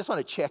home, I just want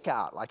to check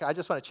out.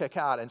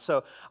 And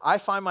so I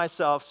find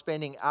myself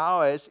spending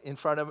hours in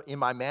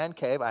my man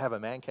cave. I have a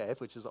man cave,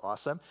 which is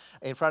awesome,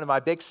 in front of my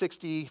big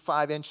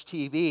 65-inch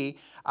TV,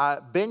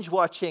 binge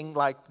watching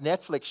like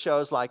Netflix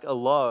shows like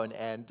Alone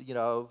and,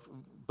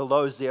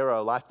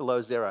 Life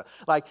Below Zero.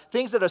 Like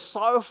things that are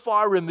so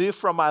far removed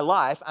from my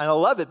life, and I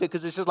love it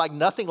because it's just like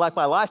nothing like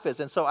my life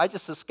is. And so I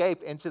just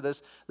escape into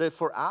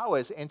for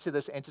hours into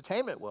this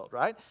entertainment world,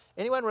 right?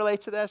 Anyone relate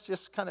to that? It's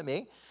just kind of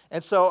me.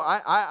 And so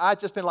I've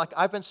just been like,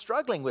 I've been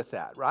struggling with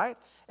that, right?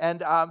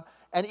 And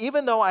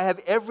even though I have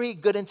every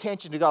good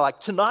intention to go like,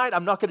 tonight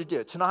I'm not going to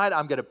do it. Tonight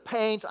I'm going to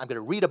paint, I'm going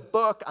to read a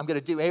book, I'm going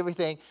to do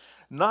everything.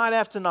 Night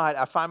after night,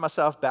 I find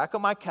myself back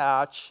on my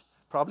couch,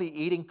 probably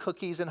eating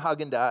cookies and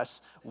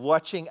Haagen-Dazs,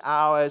 watching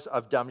hours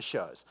of dumb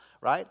shows,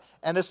 right?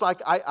 And it's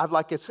like,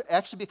 it's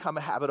actually become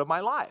a habit of my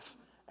life.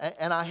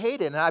 And I hate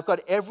it, and I've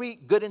got every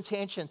good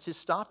intention to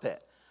stop it.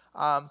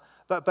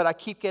 But I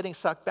keep getting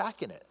sucked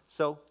back in it.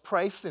 So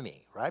pray for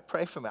me, right?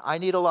 Pray for me. I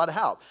need a lot of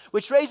help.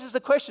 Which raises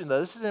the question, though.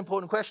 This is an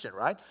important question,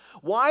 right?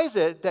 Why is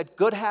it that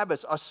good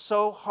habits are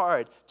so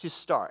hard to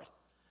start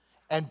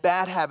and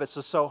bad habits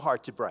are so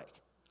hard to break?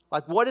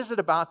 Like, what is it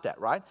about that,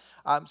 right?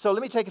 So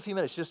let me take a few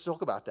minutes just to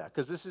talk about that,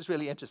 because this is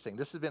really interesting.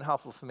 This has been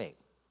helpful for me.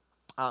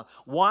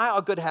 Why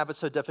are good habits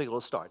so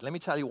difficult to start? Let me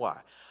tell you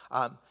why.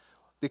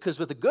 Because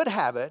with a good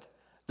habit,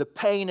 the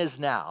pain is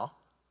now,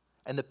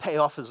 and the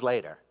payoff is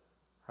later,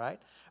 right?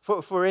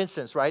 For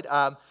instance, right,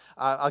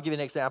 I'll give you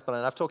an example,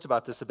 and I've talked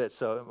about this a bit,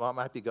 so I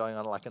might be going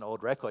on like an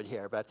old record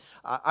here, but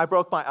I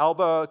broke my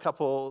elbow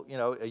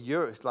a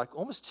year, like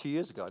almost 2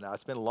 years ago now.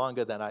 It's been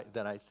longer than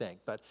I think,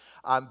 but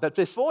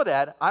before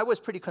that, I was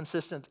pretty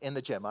consistent in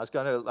the gym. I was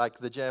going to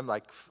the gym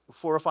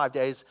 4 or 5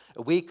 days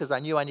a week because I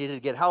knew I needed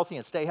to get healthy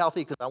and stay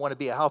healthy because I want to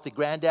be a healthy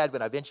granddad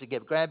when I eventually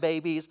get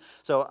grandbabies.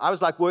 So I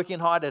was working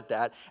hard at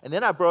that, and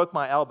then I broke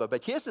my elbow.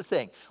 But here's the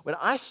thing: when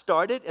I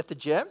started at the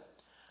gym,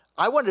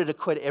 I wanted to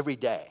quit every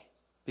day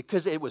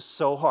because it was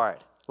so hard.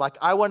 Like,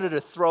 I wanted to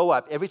throw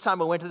up. Every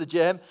time I went to the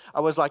gym, I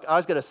was going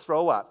to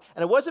throw up.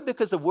 And it wasn't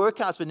because the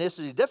workouts were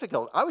necessarily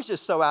difficult. I was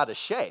just so out of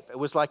shape. It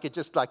was it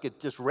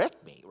just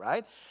wrecked me,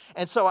 right?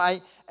 And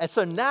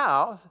so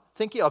now,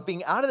 thinking of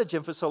being out of the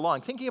gym for so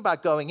long, thinking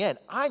about going in,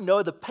 I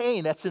know the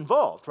pain that's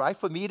involved, right?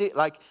 For me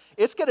to,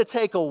 it's going to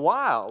take a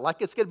while.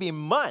 It's going to be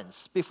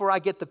months before I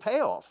get the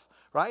payoff.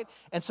 Right?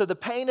 And so the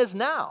pain is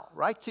now,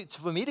 right?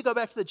 For me to go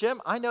back to the gym,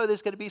 I know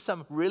there's going to be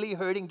some really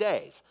hurting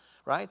days,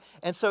 right?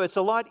 And so it's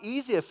a lot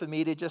easier for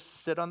me to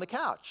just sit on the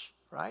couch,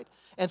 right?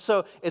 And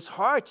so it's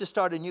hard to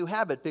start a new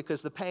habit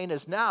because the pain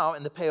is now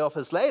and the payoff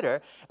is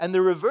later. And the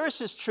reverse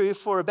is true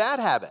for a bad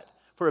habit.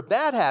 For a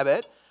bad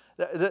habit,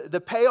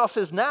 the payoff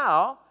is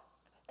now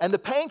and the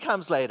pain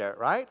comes later,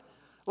 right?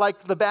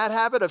 Like the bad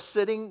habit of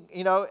sitting,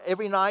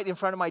 every night in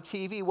front of my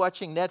TV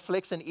watching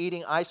Netflix and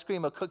eating ice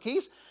cream or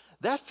cookies.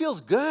 that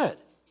feels good,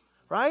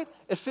 right?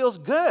 It feels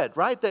good,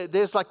 right?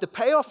 There's like the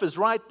payoff is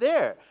right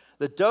there.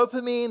 The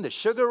dopamine, the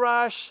sugar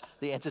rush,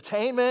 the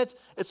entertainment,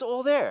 it's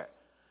all there.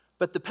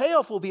 But the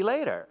payoff will be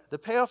later. The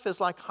payoff is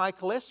like high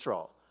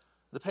cholesterol.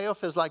 The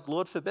payoff is like,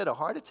 Lord forbid, a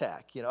heart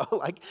attack,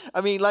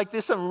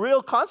 there's some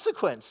real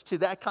consequence to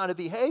that kind of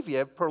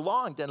behavior,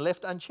 prolonged and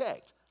left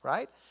unchecked,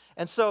 right?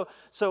 And so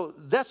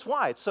that's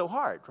why it's so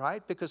hard,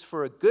 right? Because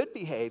for a good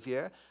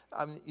behavior,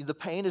 the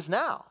pain is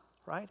now,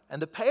 right?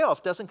 And the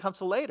payoff doesn't come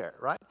till later,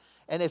 right?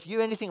 And if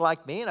you're anything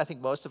like me, and I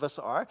think most of us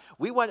are,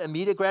 we want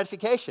immediate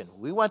gratification.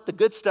 We want the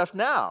good stuff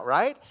now,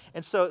 right?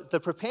 And so the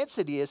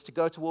propensity is to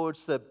go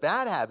towards the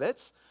bad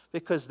habits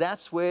because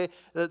that's where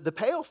the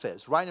payoff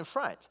is, right in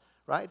front,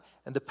 right?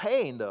 And the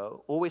pain,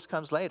 though, always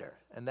comes later.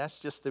 And that's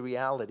just the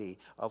reality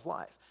of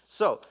life.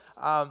 So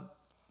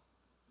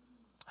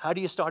how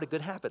do you start a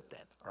good habit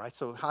then? All right,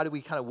 so how do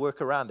we kind of work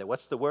around that?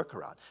 What's the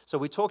workaround? So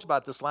we talked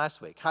about this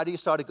last week. How do you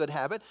start a good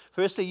habit?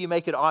 Firstly, you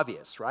make it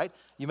obvious, right?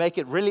 You make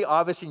it really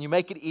obvious and you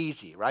make it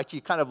easy, right? You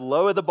kind of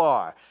lower the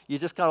bar. You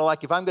just kind of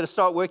like, if I'm going to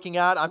start working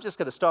out, I'm just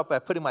going to start by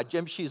putting my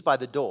gym shoes by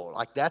the door.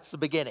 Like, that's the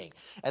beginning.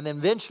 And then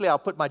eventually I'll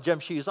put my gym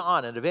shoes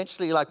on. And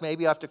eventually, like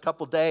maybe after a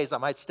couple days, I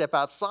might step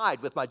outside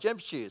with my gym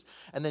shoes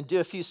and then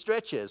do a few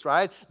stretches,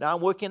 right? Now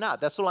I'm working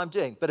out. That's all I'm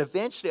doing. But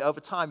eventually, over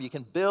time, you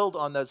can build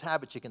on those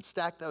habits. You can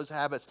stack those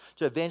habits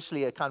to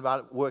eventually a kind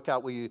of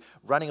workout where you're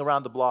running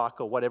around the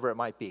block or whatever it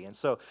might be. And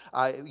so,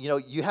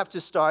 you have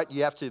to start,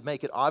 you have to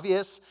make it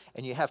obvious,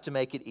 and you have to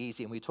make it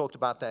easy. And we talked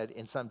about that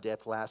in some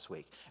depth last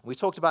week. And we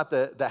talked about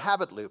the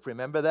habit loop.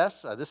 Remember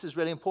this? This is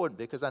really important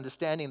because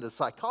understanding the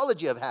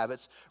psychology of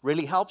habits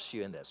really helps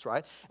you in this,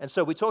 right? And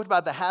so we talked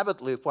about the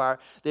habit loop where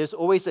there's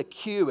always a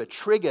cue, a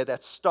trigger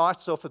that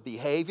starts off a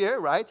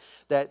behavior, right?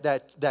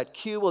 That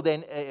cue will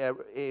then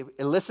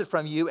elicit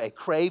from you a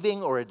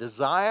craving or a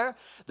desire.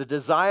 The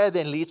desire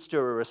then leads to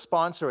a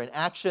response or an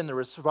action. The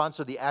response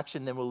or the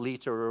action then will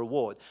lead to a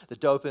reward. The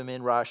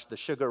dopamine rush, the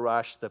sugar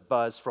rush, the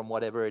buzz from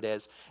whatever it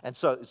is. And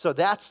so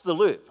that's the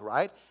loop,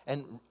 right?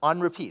 And on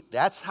repeat.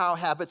 That's how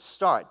habits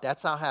start.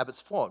 That's how habits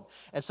form.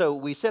 And so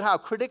we said how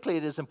critically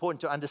it is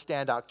important to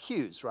understand our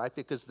cues, right?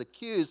 Because the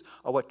cues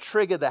are what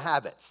trigger the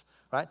habits,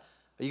 right?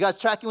 Are you guys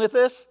tracking with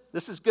this?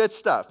 This is good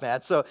stuff,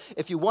 man. So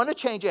if you want to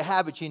change your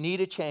habits, you need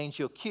to change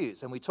your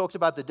cues. And we talked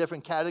about the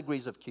different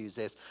categories of cues.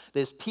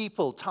 There's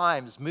people,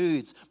 times,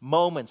 moods,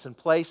 moments, and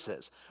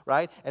places,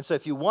 right? And so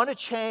if you want to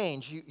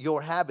change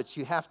your habits,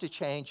 you have to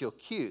change your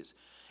cues.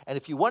 And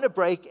if you want to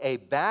break a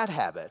bad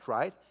habit,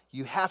 right,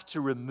 you have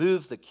to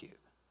remove the cue.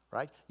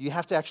 Right? You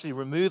have to actually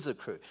remove the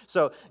cue.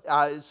 So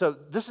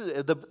this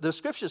is the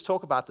scriptures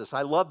talk about this.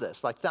 I love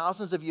this. Like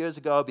thousands of years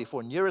ago,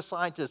 before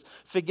neuroscientists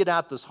figured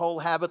out this whole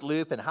habit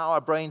loop and how our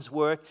brains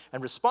work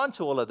and respond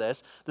to all of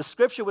this, the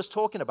scripture was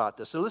talking about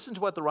this. So listen to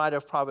what the writer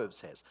of Proverbs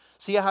says.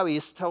 See how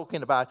he's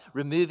talking about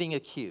removing a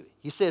cue.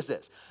 He says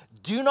this: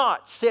 "Do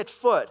not set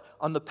foot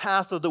on the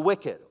path of the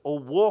wicked or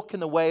walk in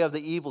the way of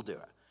the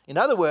evildoer." In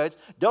other words,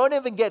 don't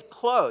even get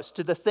close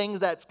to the thing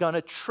that's going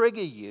to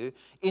trigger you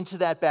into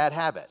that bad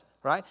habit.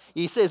 Right?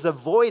 He says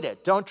avoid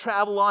it. Don't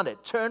travel on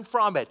it. Turn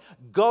from it.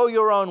 Go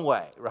your own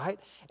way. Right?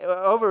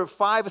 Over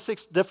 5 or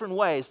 6 different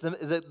ways,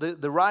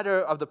 the writer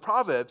of the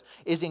Proverbs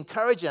is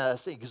encouraging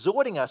us,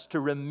 exhorting us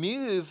to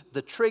remove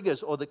the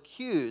triggers or the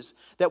cues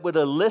that would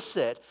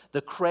elicit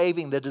the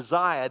craving, the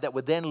desire that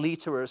would then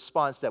lead to a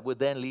response that would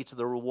then lead to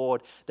the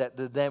reward that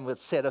then would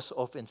set us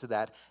off into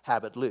that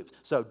habit loop.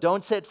 So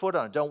don't set foot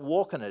on it. Don't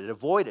walk on it.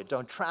 Avoid it.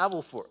 Don't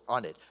travel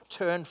on it.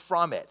 Turn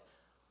from it.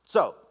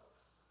 So,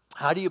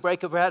 how do you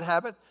break a bad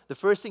habit? The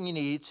first thing you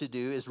need to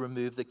do is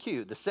remove the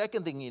cue. The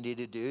second thing you need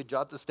to do,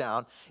 jot this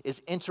down,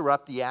 is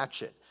interrupt the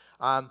action.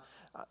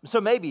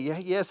 So maybe,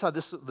 here's how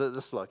this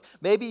look.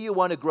 Maybe you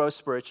want to grow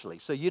spiritually.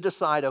 So you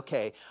decide,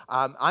 okay,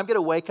 I'm going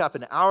to wake up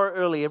an hour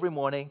early every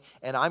morning,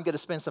 and I'm going to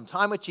spend some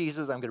time with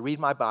Jesus. I'm going to read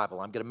my Bible.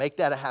 I'm going to make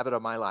that a habit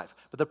of my life.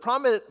 But the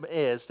problem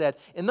is that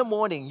in the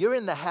morning, you're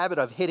in the habit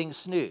of hitting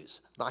snooze.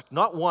 Like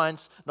not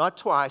once, not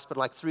twice, but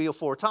like 3 or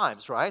 4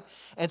 times, right?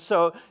 And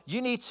so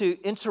you need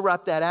to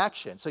interrupt that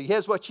action. So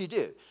here's what you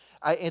do.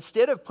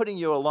 Instead of putting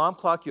your alarm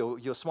clock, your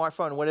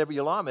smartphone, whatever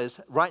your alarm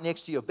is, right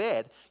next to your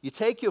bed, you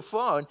take your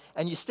phone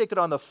and you stick it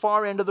on the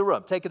far end of the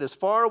room. Take it as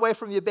far away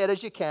from your bed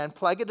as you can,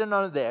 plug it in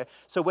on there,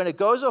 so when it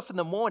goes off in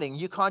the morning,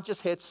 you can't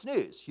just hit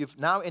snooze. You've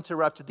now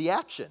interrupted the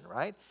action,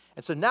 right?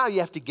 And so now you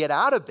have to get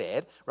out of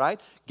bed,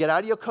 right? Get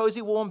out of your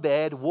cozy, warm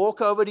bed,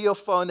 walk over to your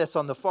phone that's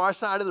on the far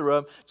side of the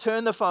room,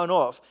 turn the phone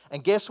off,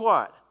 and guess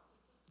what?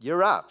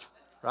 You're up.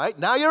 Right?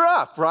 Now you're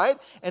up, right?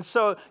 And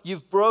so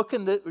you've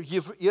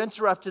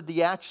interrupted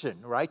the action,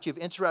 right? You've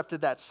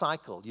interrupted that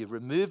cycle. You've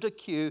removed a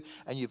cue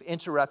and you've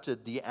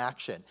interrupted the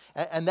action.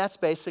 And that's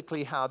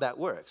basically how that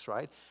works,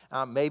 right?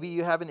 Maybe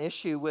you have an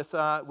issue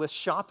with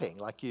shopping,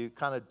 like you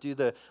kind of do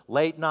the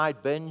late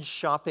night binge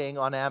shopping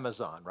on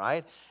Amazon,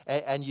 right?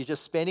 And you're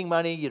just spending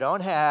money you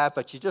don't have,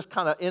 but you're just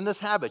kind of in this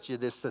habit.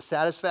 There's the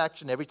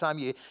satisfaction every time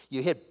you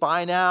hit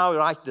buy now,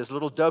 right? This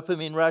little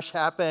dopamine rush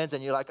happens,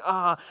 and you're like,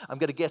 I'm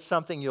going to get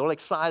something. You're all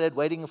excited,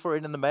 waiting for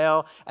it in the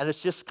mail, and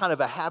it's just kind of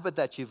a habit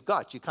that you've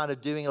got. You're kind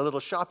of doing a little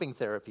shopping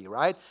therapy,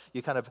 right?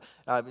 You're kind of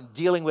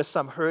dealing with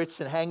some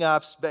hurts and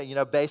hang-ups,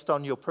 based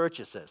on your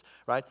purchases,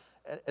 right?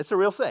 It's a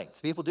real thing.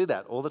 People do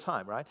that all the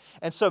time, right?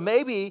 And so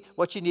maybe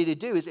what you need to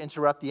do is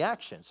interrupt the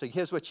action. So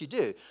here's what you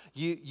do.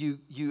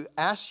 You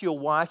ask your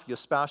wife, your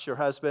spouse, your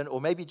husband,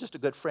 or maybe just a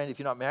good friend if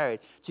you're not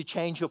married, to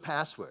change your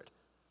password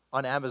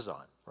on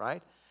Amazon,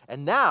 right?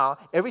 And now,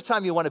 every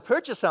time you want to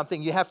purchase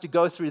something, you have to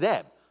go through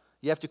them.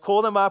 You have to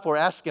call them up or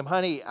ask them,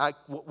 honey,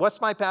 what's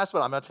my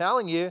password? I'm not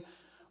telling you.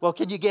 Well,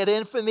 can you get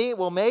in for me?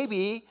 Well,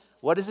 maybe.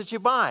 What is it you're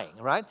buying,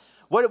 right?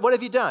 What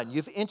have you done?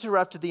 You've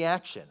interrupted the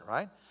action,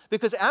 right?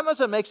 Because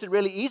Amazon makes it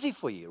really easy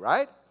for you,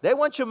 right? They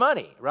want your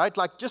money, right?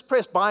 Like, just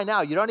press buy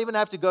now. You don't even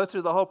have to go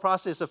through the whole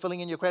process of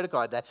filling in your credit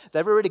card.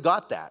 They've already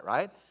got that,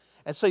 right?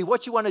 And so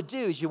what you want to do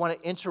is you want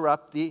to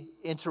interrupt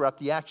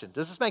the action.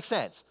 Does this make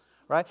sense,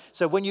 right?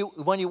 So when you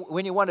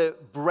want to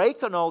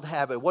break an old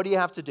habit, what do you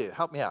have to do?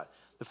 Help me out.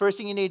 The first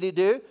thing you need to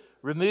do,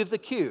 remove the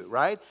cue,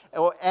 right?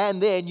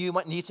 And then you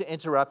might need to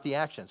interrupt the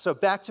action. So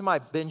back to my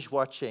binge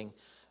watching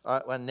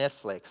on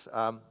Netflix.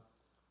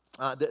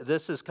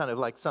 This is kind of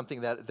like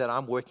something that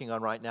I'm working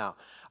on right now.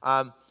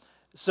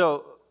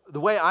 So the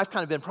way I've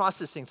kind of been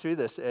processing through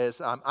this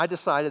is I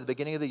decided at the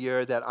beginning of the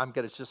year that I'm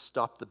going to just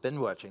stop the binge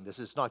watching. This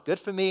is not good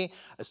for me.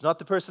 It's not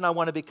the person I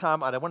want to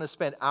become. I don't want to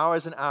spend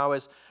hours and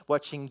hours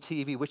watching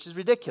TV, which is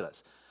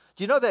ridiculous.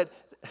 Do you know that?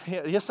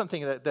 Here's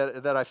something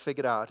that I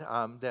figured out,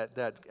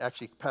 that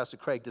actually Pastor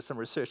Craig did some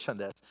research on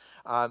this,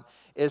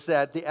 is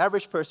that the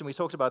average person, we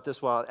talked about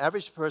this while,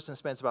 average person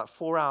spends about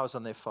 4 hours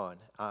on their phone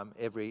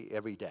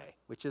every day,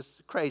 which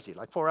is crazy,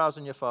 like 4 hours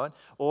on your phone,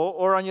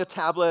 or on your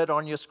tablet,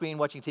 on your screen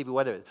watching TV,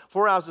 whatever.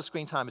 4 hours of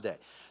screen time a day.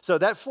 So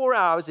that 4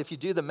 hours, if you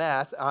do the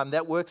math,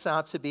 that works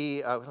out to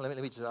be, let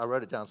me just, I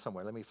wrote it down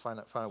somewhere. Let me find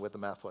out what the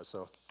math was,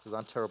 because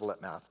I'm terrible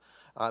at math.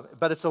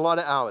 But it's a lot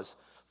of hours.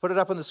 Put it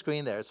up on the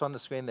screen there. It's on the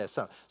screen there.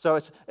 So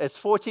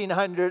it's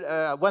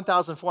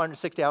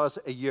 1,460 hours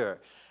a year.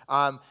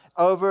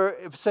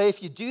 Say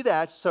if you do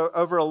that, so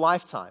over a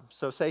lifetime,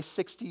 so say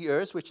 60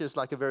 years, which is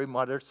like a very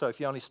moderate, so if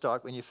you only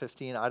start when you're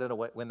 15, I don't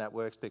know when that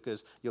works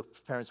because your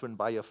parents wouldn't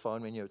buy you a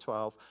phone when you were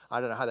 12.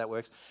 I don't know how that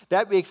works.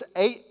 That makes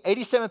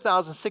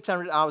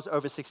 87,600 hours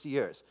over 60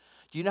 years.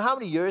 Do you know how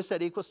many years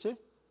that equals to?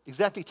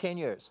 Exactly 10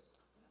 years.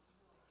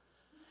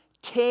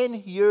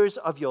 10 years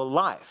of your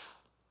life.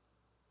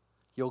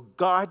 Your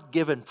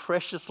God-given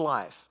precious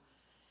life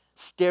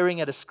staring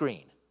at a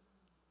screen.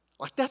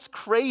 Like, that's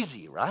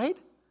crazy, right?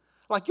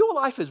 Like, your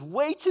life is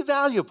way too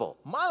valuable.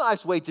 My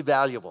life's way too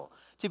valuable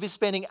to be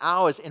spending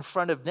hours in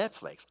front of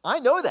Netflix. I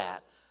know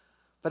that,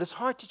 but it's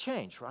hard to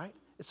change, right?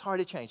 It's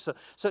hard to change.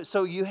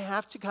 So you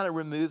have to kind of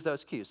remove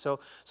those cues. So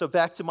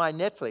back to my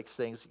Netflix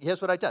things.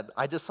 Here's what I did.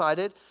 I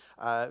decided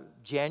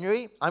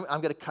January, I'm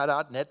going to cut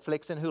out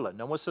Netflix and Hulu.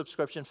 No more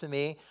subscription for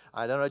me.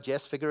 I don't know,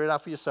 Jess, figure it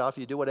out for yourself.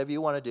 You do whatever you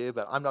want to do,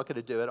 but I'm not going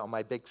to do it on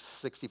my big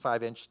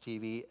 65-inch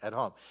TV at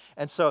home.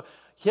 And so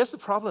here's the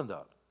problem,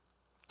 though.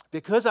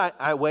 Because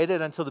I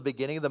waited until the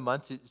beginning of the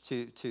month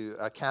to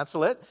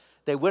cancel it,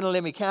 they wouldn't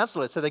let me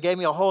cancel it, so they gave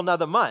me a whole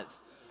nother month.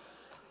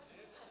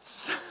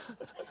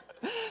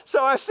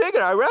 So I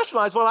figured, I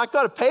rationalized, well, I've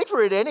got to pay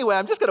for it anyway.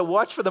 I'm just going to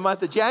watch for the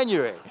month of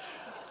January.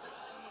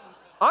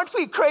 Aren't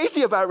we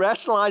crazy about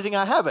rationalizing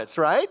our habits,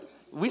 right?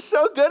 We're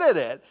so good at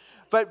it.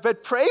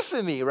 But pray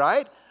for me,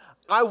 right?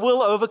 I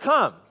will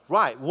overcome.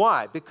 Right,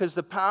 why? Because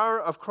the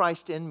power of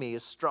Christ in me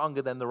is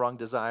stronger than the wrong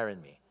desire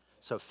in me.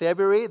 So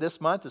February,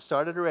 this month, it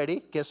started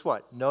already. Guess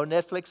what? No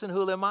Netflix and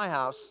Hulu in my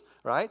house,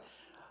 right?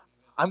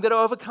 I'm going to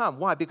overcome.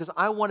 Why? Because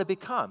I want to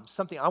become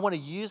something. I want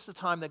to use the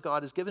time that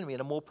God has given me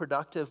in a more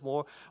productive,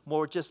 more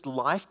just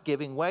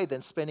life-giving way than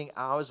spending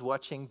hours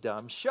watching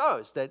dumb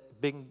shows that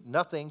bring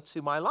nothing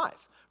to my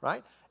life,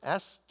 right?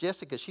 Ask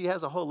Jessica. She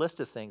has a whole list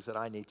of things that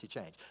I need to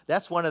change.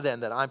 That's one of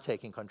them that I'm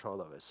taking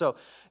control over. So,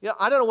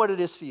 I don't know what it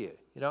is for you.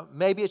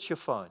 Maybe it's your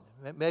phone.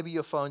 Maybe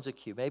your phone's a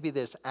cue. Maybe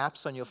there's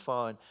apps on your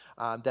phone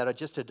that are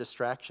just a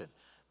distraction.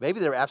 Maybe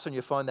there are apps on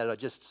your phone that are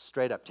just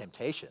straight up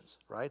temptations,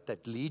 right?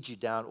 That lead you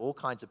down all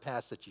kinds of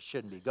paths that you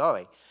shouldn't be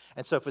going.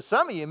 And so for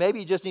some of you, maybe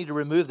you just need to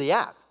remove the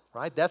app,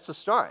 right? That's the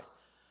start.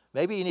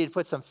 Maybe you need to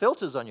put some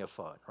filters on your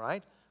phone,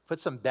 right? Put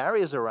some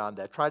barriers around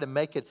that. Try to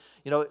make it,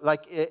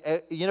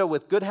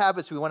 with good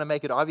habits, we want to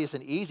make it obvious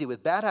and easy.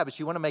 With bad habits,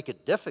 you want to make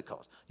it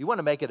difficult. You want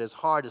to make it as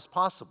hard as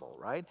possible,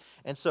 right?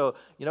 And so,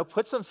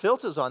 put some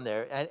filters on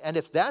there. And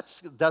if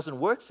that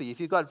doesn't work for you, if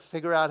you've got to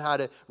figure out how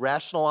to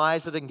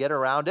rationalize it and get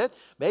around it,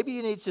 maybe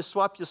you need to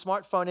swap your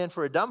smartphone in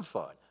for a dumb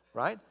phone,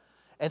 right?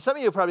 And some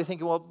of you are probably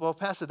thinking, well,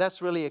 Pastor,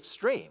 that's really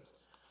extreme.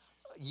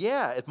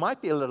 Yeah, it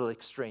might be a little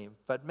extreme,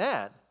 but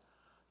man,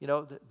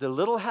 the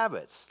little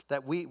habits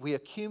that we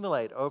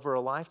accumulate over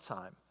a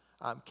lifetime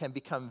can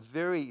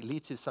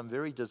lead to some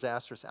very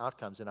disastrous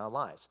outcomes in our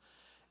lives.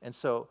 And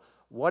so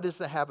what is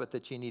the habit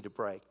that you need to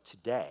break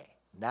today,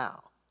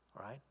 now,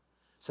 right?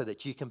 So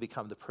that you can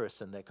become the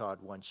person that God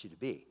wants you to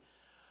be.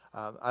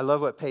 I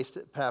love what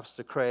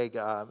Pastor Craig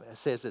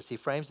says this. He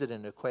frames it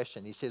in a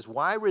question. He says,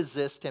 why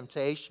resist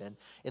temptation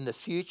in the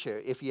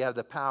future if you have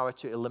the power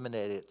to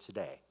eliminate it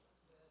today?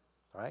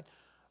 Right?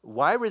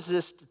 Why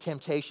resist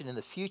temptation in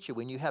the future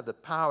when you have the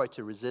power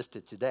to resist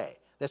it today?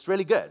 That's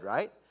really good,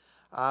 right?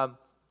 Why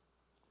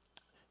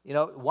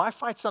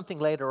fight something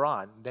later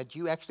on that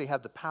you actually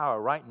have the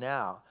power right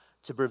now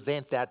to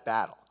prevent that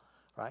battle,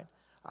 right?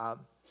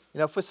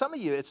 For some of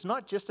you, it's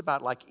not just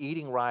about like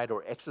eating right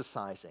or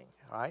exercising,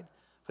 right?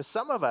 For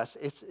some of us,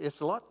 it's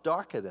a lot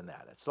darker than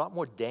that. It's a lot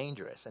more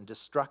dangerous and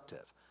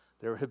destructive.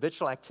 There are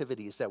habitual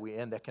activities that we're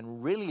in that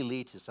can really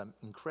lead to some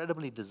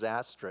incredibly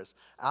disastrous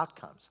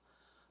outcomes,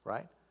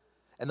 right?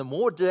 And the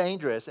more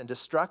dangerous and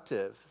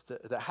destructive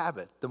the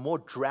habit, the more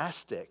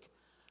drastic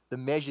the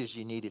measures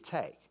you need to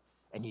take.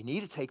 And you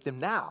need to take them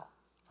now,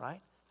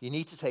 right? You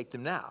need to take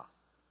them now.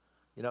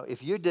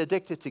 If you're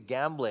addicted to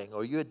gambling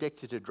or you're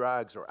addicted to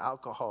drugs or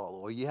alcohol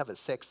or you have a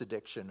sex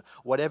addiction,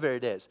 whatever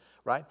it is,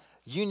 right?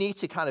 You need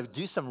to kind of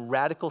do some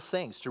radical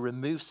things to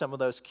remove some of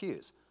those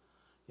cues.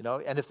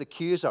 And if the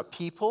cues are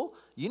people,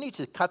 you need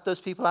to cut those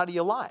people out of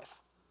your life.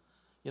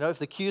 If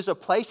the cues are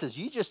places,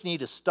 you just need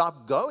to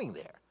stop going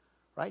there,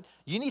 right?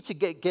 You need to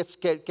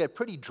get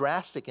pretty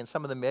drastic in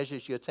some of the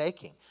measures you're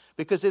taking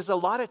because there's a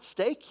lot at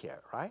stake here,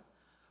 right?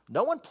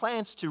 No one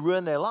plans to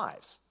ruin their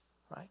lives,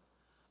 right?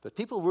 But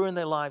people ruin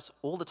their lives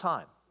all the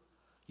time.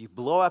 You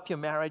blow up your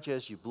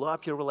marriages, you blow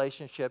up your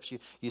relationships,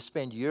 you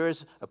spend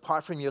years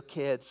apart from your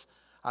kids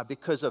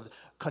because of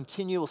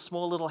continual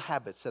small little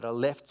habits that are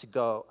left to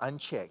go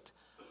unchecked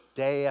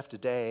day after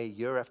day,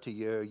 year after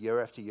year,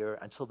 year after year,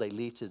 until they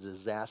lead to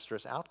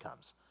disastrous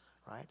outcomes,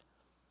 right?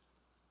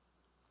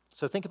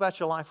 So think about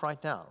your life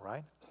right now,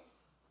 right?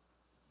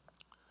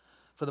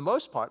 For the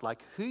most part,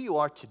 like who you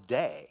are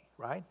today,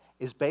 right,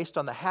 is based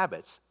on the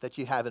habits that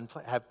you have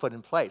put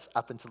in place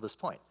up until this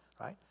point,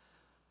 right?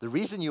 The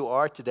reason you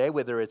are today,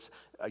 whether it's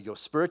your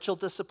spiritual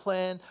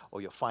discipline or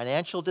your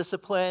financial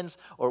disciplines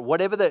or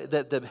whatever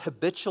the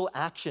habitual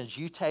actions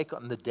you take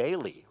on the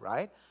daily,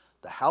 right?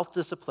 The health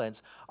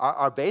disciplines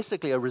are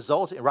basically a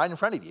result right in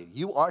front of you.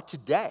 You are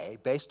today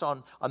based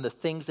on the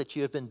things that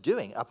you have been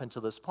doing up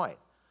until this point.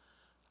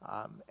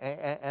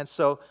 And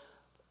so,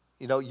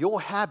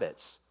 your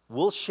habits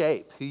will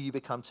shape who you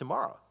become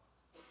tomorrow.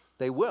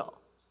 They will.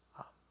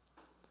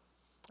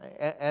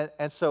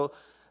 And so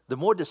the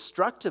more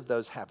destructive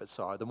those habits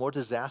are, the more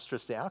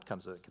disastrous the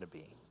outcomes are going to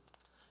be.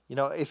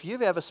 If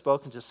you've ever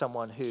spoken to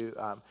someone who,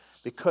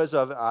 because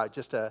of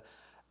just an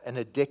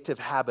addictive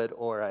habit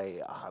or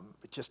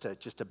just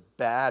a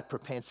bad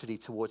propensity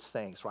towards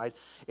things, right?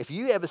 If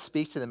you ever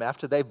speak to them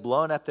after they've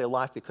blown up their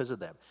life because of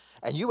them,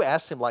 and you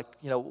ask them, like,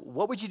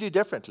 what would you do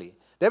differently?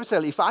 They would say,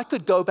 if I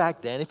could go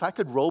back then, if I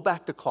could roll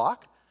back the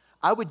clock,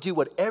 I would do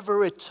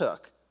whatever it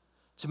took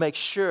to make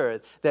sure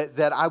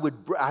that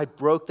I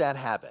broke that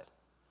habit.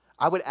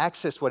 I would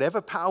access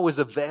whatever power was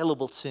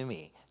available to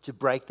me to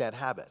break that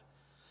habit.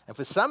 And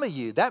for some of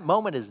you, that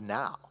moment is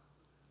now,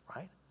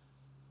 right?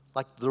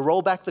 Like the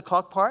roll back the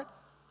clock part,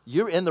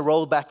 you're in the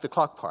roll back the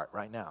clock part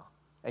right now.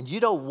 And you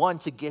don't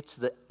want to get to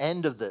the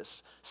end of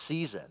this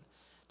season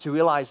to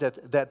realize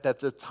that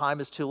the time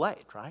is too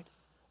late, right?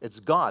 It's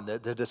gone.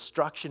 The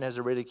destruction has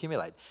already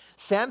accumulated.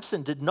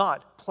 Samson did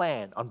not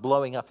plan on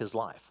blowing up his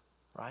life,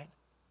 right?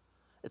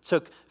 It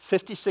took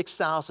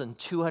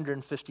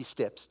 56,250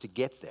 steps to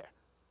get there,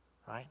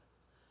 right?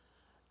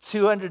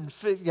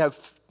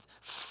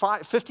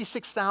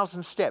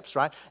 56,000 steps,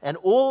 right? And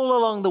all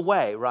along the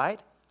way, right,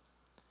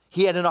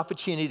 he had an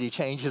opportunity to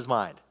change his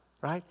mind,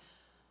 right?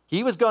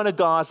 He was going to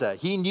Gaza.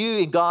 He knew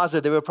in Gaza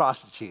there were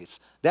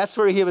prostitutes. That's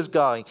where he was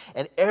going.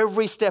 And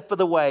every step of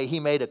the way, he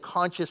made a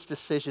conscious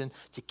decision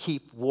to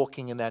keep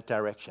walking in that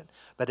direction.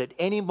 But at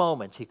any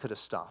moment, he could have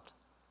stopped.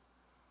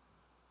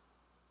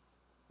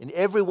 In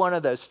every one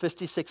of those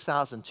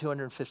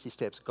 56,250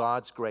 steps,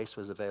 God's grace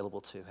was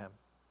available to him.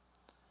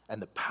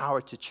 And the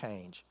power to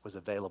change was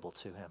available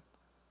to him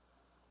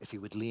if he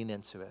would lean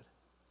into it,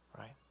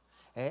 right?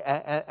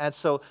 And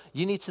so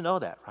you need to know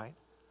that, right?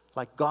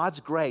 Like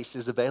God's grace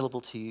is available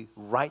to you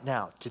right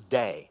now,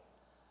 today,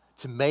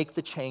 to make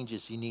the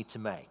changes you need to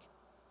make,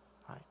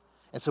 right?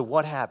 And so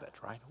what habit,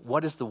 right?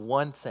 What is the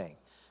one thing?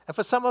 And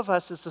for some of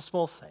us, it's a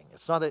small thing.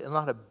 It's not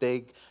a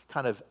big,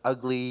 kind of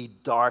ugly,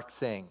 dark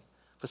thing.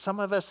 For some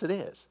of us, it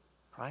is,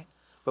 right?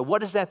 But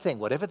what is that thing,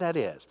 whatever that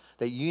is,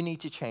 that you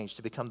need to change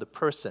to become the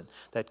person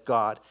that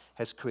God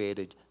has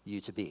created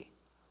you to be?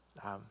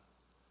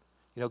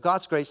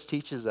 God's grace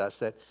teaches us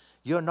that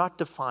you're not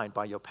defined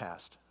by your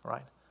past,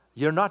 right?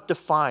 You're not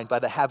defined by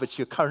the habits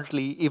you're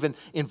currently even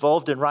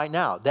involved in right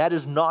now. That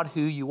is not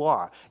who you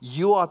are.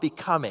 You are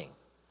becoming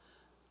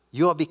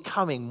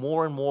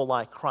more and more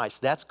like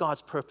Christ. That's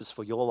God's purpose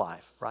for your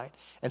life, right?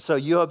 And so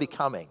you are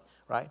becoming,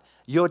 right?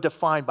 You're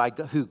defined by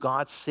who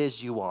God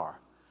says you are.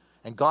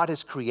 And God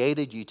has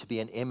created you to be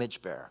an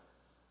image bearer,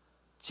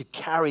 to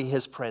carry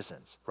his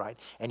presence, right?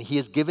 And he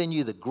has given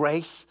you the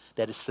grace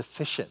that is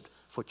sufficient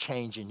for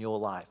change in your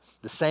life.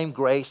 The same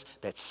grace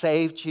that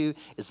saved you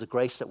is the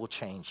grace that will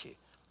change you.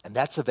 And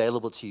that's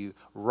available to you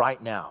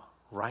right now,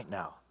 right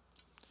now.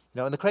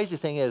 And the crazy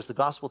thing is, the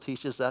gospel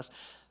teaches us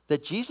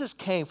that Jesus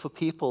came for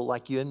people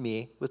like you and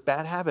me with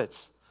bad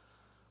habits,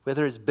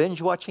 whether it's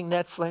binge watching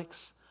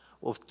Netflix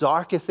or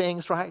darker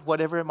things, right?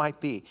 Whatever it might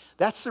be.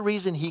 That's the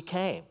reason he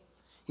came.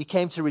 He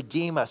came to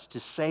redeem us, to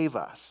save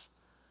us,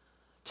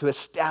 to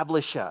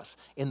establish us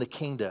in the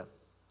kingdom,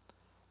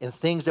 in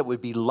things that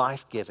would be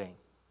life-giving,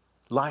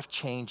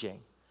 life-changing,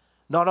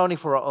 not only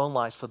for our own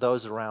lives, for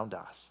those around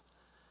us.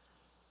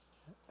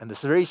 And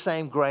this very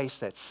same grace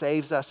that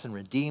saves us and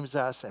redeems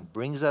us and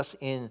brings us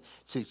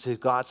into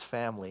God's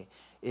family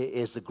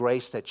is the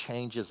grace that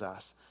changes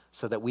us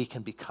so that we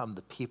can become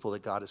the people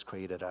that God has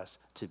created us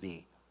to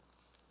be.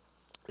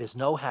 There's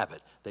no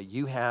habit that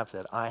you have,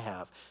 that I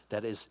have,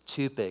 that is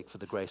too big for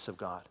the grace of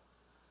God.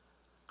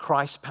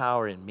 Christ's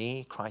power in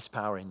me, Christ's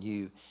power in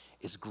you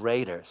is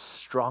greater,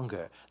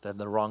 stronger than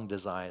the wrong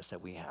desires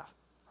that we have,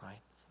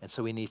 right? And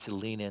so we need to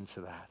lean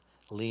into that,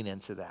 lean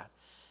into that.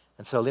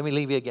 And so let me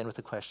leave you again with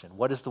the question.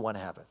 What is the one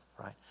habit,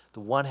 right?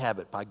 The one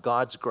habit by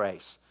God's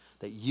grace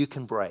that you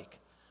can break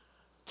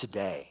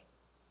today,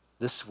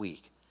 this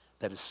week,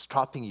 that is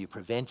stopping you,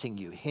 preventing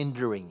you,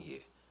 hindering you,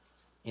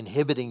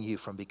 inhibiting you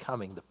from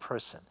becoming the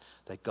person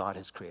that God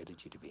has created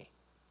you to be.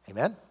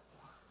 Amen?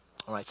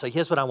 All right, so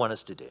here's what I want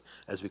us to do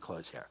as we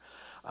close here.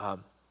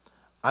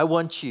 I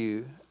want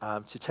you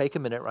to take a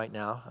minute right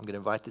now. I'm going to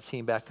invite the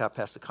team back up.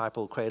 Pastor Kuiper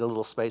will create a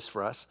little space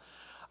for us.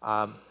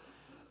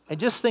 And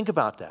just think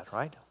about that,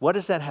 right? What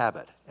is that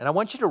habit? And I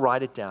want you to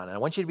write it down, and I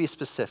want you to be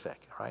specific,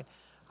 right?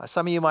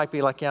 Some of you might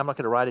be like, yeah, I'm not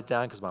going to write it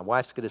down because my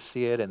wife's going to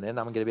see it, and then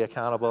I'm going to be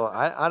accountable.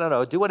 I don't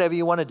know. Do whatever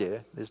you want to do.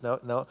 There's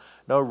no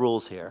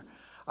rules here.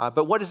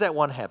 But what is that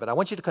one habit? I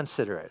want you to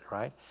consider it,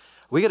 right?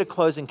 We're going to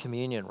close in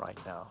communion right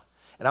now.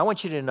 And I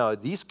want you to know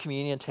these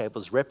communion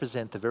tables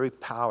represent the very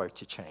power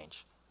to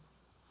change,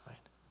 right?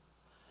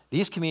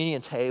 These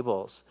communion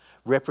tables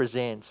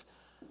represent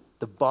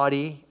the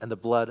body and the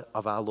blood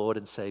of our Lord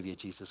and Savior,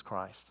 Jesus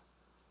Christ.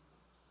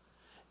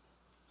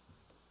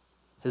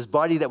 His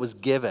body that was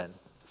given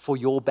for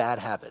your bad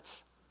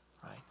habits,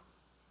 right?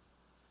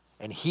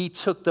 And he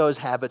took those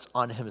habits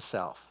on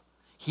himself.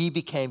 He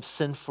became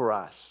sin for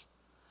us.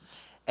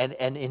 And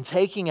in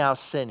taking our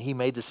sin, he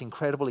made this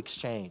incredible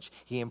exchange.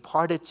 He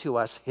imparted to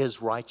us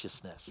his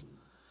righteousness.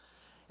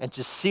 And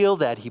to seal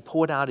that, he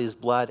poured out his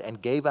blood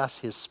and gave us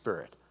his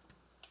spirit.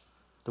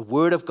 The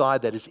word of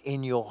God that is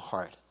in your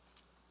heart.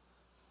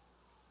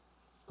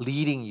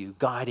 Leading you,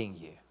 guiding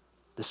you.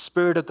 The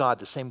Spirit of God,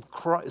 the same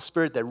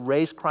Spirit that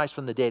raised Christ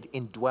from the dead,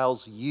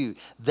 indwells you.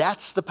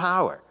 That's the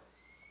power.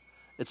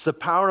 It's the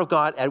power of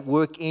God at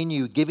work in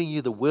you, giving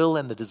you the will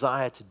and the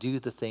desire to do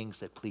the things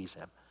that please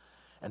him.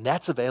 And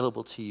that's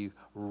available to you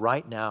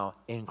right now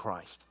in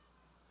Christ.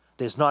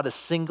 There's not a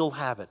single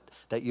habit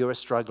that you're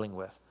struggling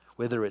with,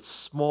 whether it's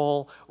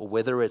small or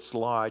whether it's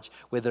large,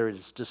 whether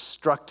it's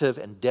destructive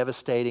and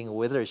devastating or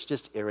whether it's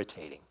just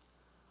irritating.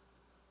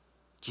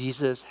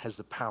 Jesus has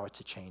the power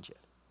to change it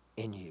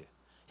in you.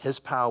 His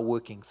power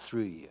working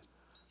through you.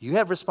 You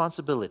have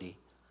responsibility,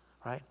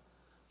 right?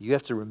 You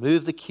have to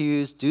remove the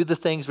cues, do the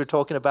things we're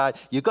talking about.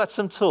 You've got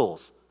some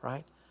tools,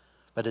 right?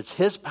 But it's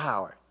his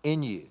power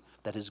in you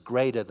that is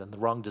greater than the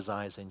wrong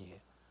desires in you.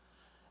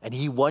 And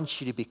he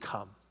wants you to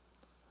become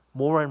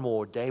more and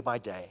more, day by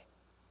day,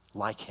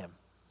 like him,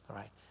 all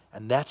right?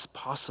 And that's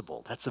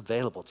possible. That's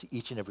available to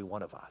each and every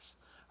one of us,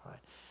 all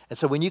right? And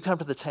so when you come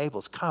to the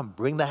tables, come,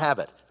 bring the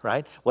habit,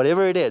 right?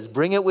 Whatever it is,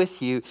 bring it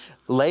with you.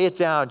 Lay it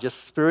down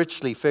just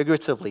spiritually,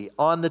 figuratively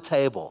on the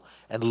table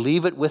and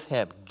leave it with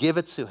him. Give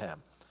it to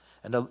him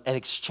and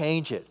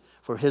exchange it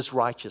for his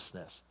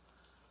righteousness,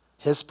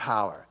 his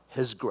power,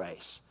 his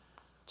grace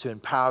to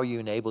empower you,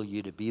 enable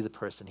you to be the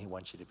person he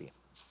wants you to be.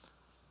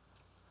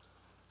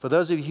 For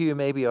those of you who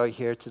maybe are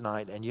here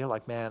tonight and you're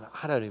like, man,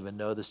 I don't even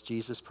know this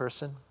Jesus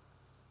person.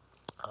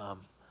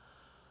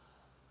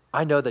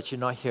 I know that you're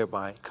not here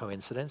by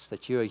coincidence,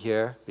 that you are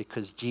here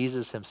because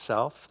Jesus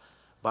himself,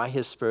 by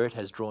his Spirit,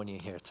 has drawn you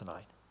here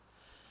tonight.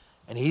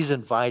 And he's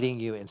inviting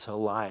you into a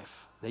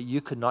life that you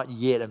could not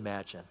yet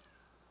imagine.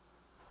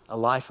 A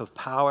life of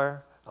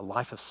power, a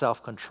life of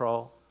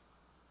self-control,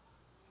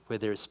 where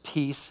there is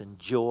peace and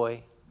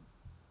joy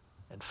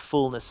and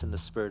fullness in the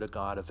Spirit of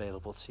God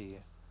available to you.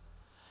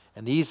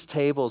 And these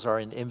tables are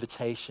an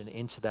invitation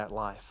into that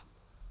life,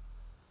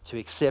 to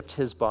accept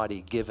his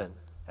body given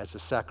as a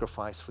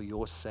sacrifice for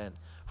your sin,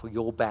 for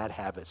your bad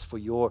habits, for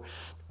your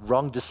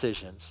wrong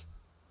decisions,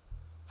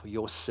 for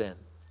your sin.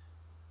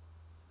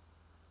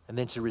 And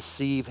then to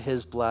receive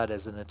his blood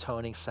as an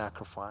atoning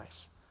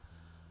sacrifice,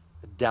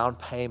 a down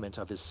payment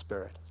of his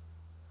Spirit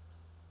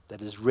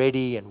that is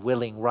ready and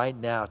willing right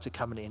now to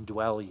come and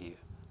indwell you,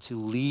 to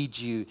lead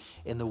you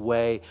in the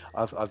way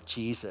of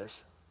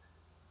Jesus,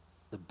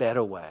 the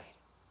better way.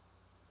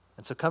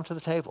 And so come to the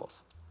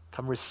tables.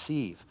 Come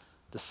receive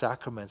the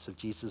sacraments of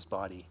Jesus'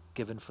 body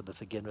given for the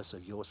forgiveness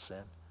of your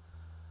sin.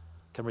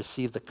 can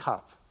receive the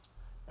cup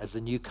as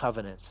the new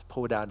covenant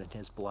poured out in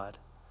his blood,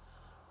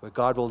 where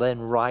God will then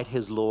write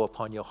his law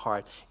upon your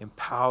heart,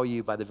 empower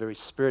you by the very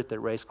Spirit that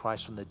raised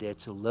Christ from the dead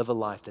to live a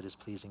life that is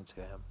pleasing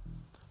to him.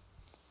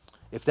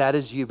 If that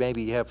is you,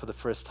 maybe here for the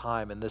first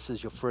time, and this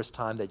is your first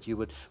time that you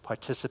would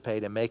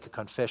participate and make a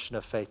confession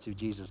of faith to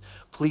Jesus,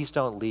 please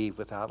don't leave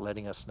without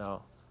letting us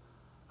know.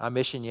 Our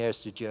mission here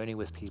is to journey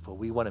with people.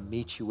 We want to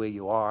meet you where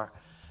you are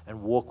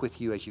and walk with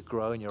you as you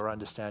grow in your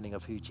understanding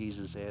of who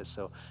Jesus is.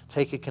 So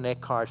take a Connect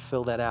card,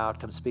 fill that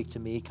out, come speak to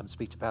me, come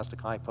speak to Pastor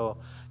Kaipo,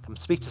 come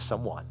speak to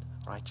someone,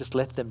 right? Just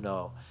let them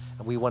know.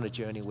 And we want to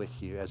journey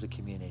with you as a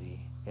community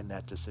in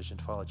that decision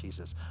to follow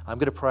Jesus. I'm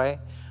going to pray.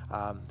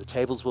 The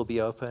tables will be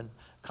open.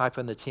 Kaipo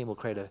and the team will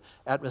create an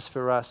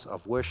atmosphere for us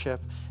of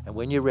worship. And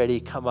when you're ready,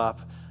 come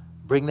up,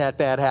 bring that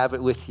bad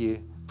habit with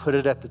you, put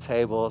it at the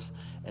tables,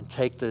 and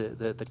take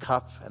the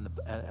cup and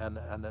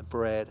the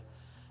bread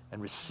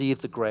and receive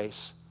the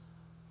grace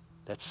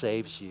that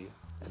saves you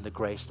and the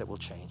grace that will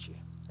change you.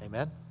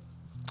 Amen?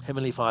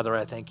 Heavenly Father,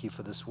 I thank you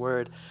for this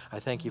word. I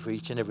thank you for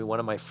each and every one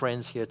of my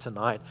friends here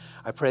tonight.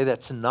 I pray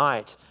that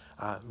tonight,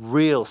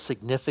 real,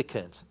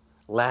 significant,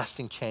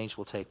 lasting change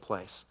will take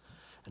place.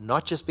 And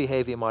not just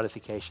behavior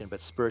modification, but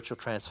spiritual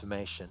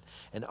transformation.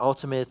 And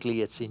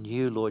ultimately, it's in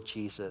you, Lord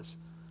Jesus,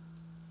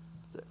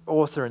 the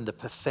author and the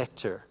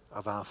perfecter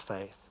of our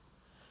faith,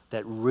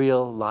 that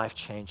real life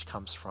change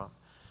comes from,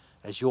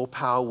 as your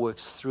power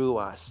works through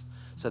us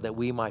so that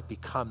we might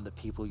become the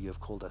people you have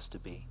called us to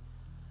be.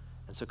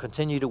 And so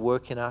continue to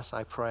work in us,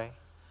 I pray,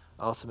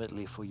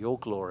 ultimately for your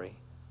glory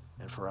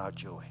and for our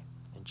joy.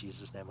 In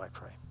Jesus' name I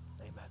pray.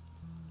 Amen.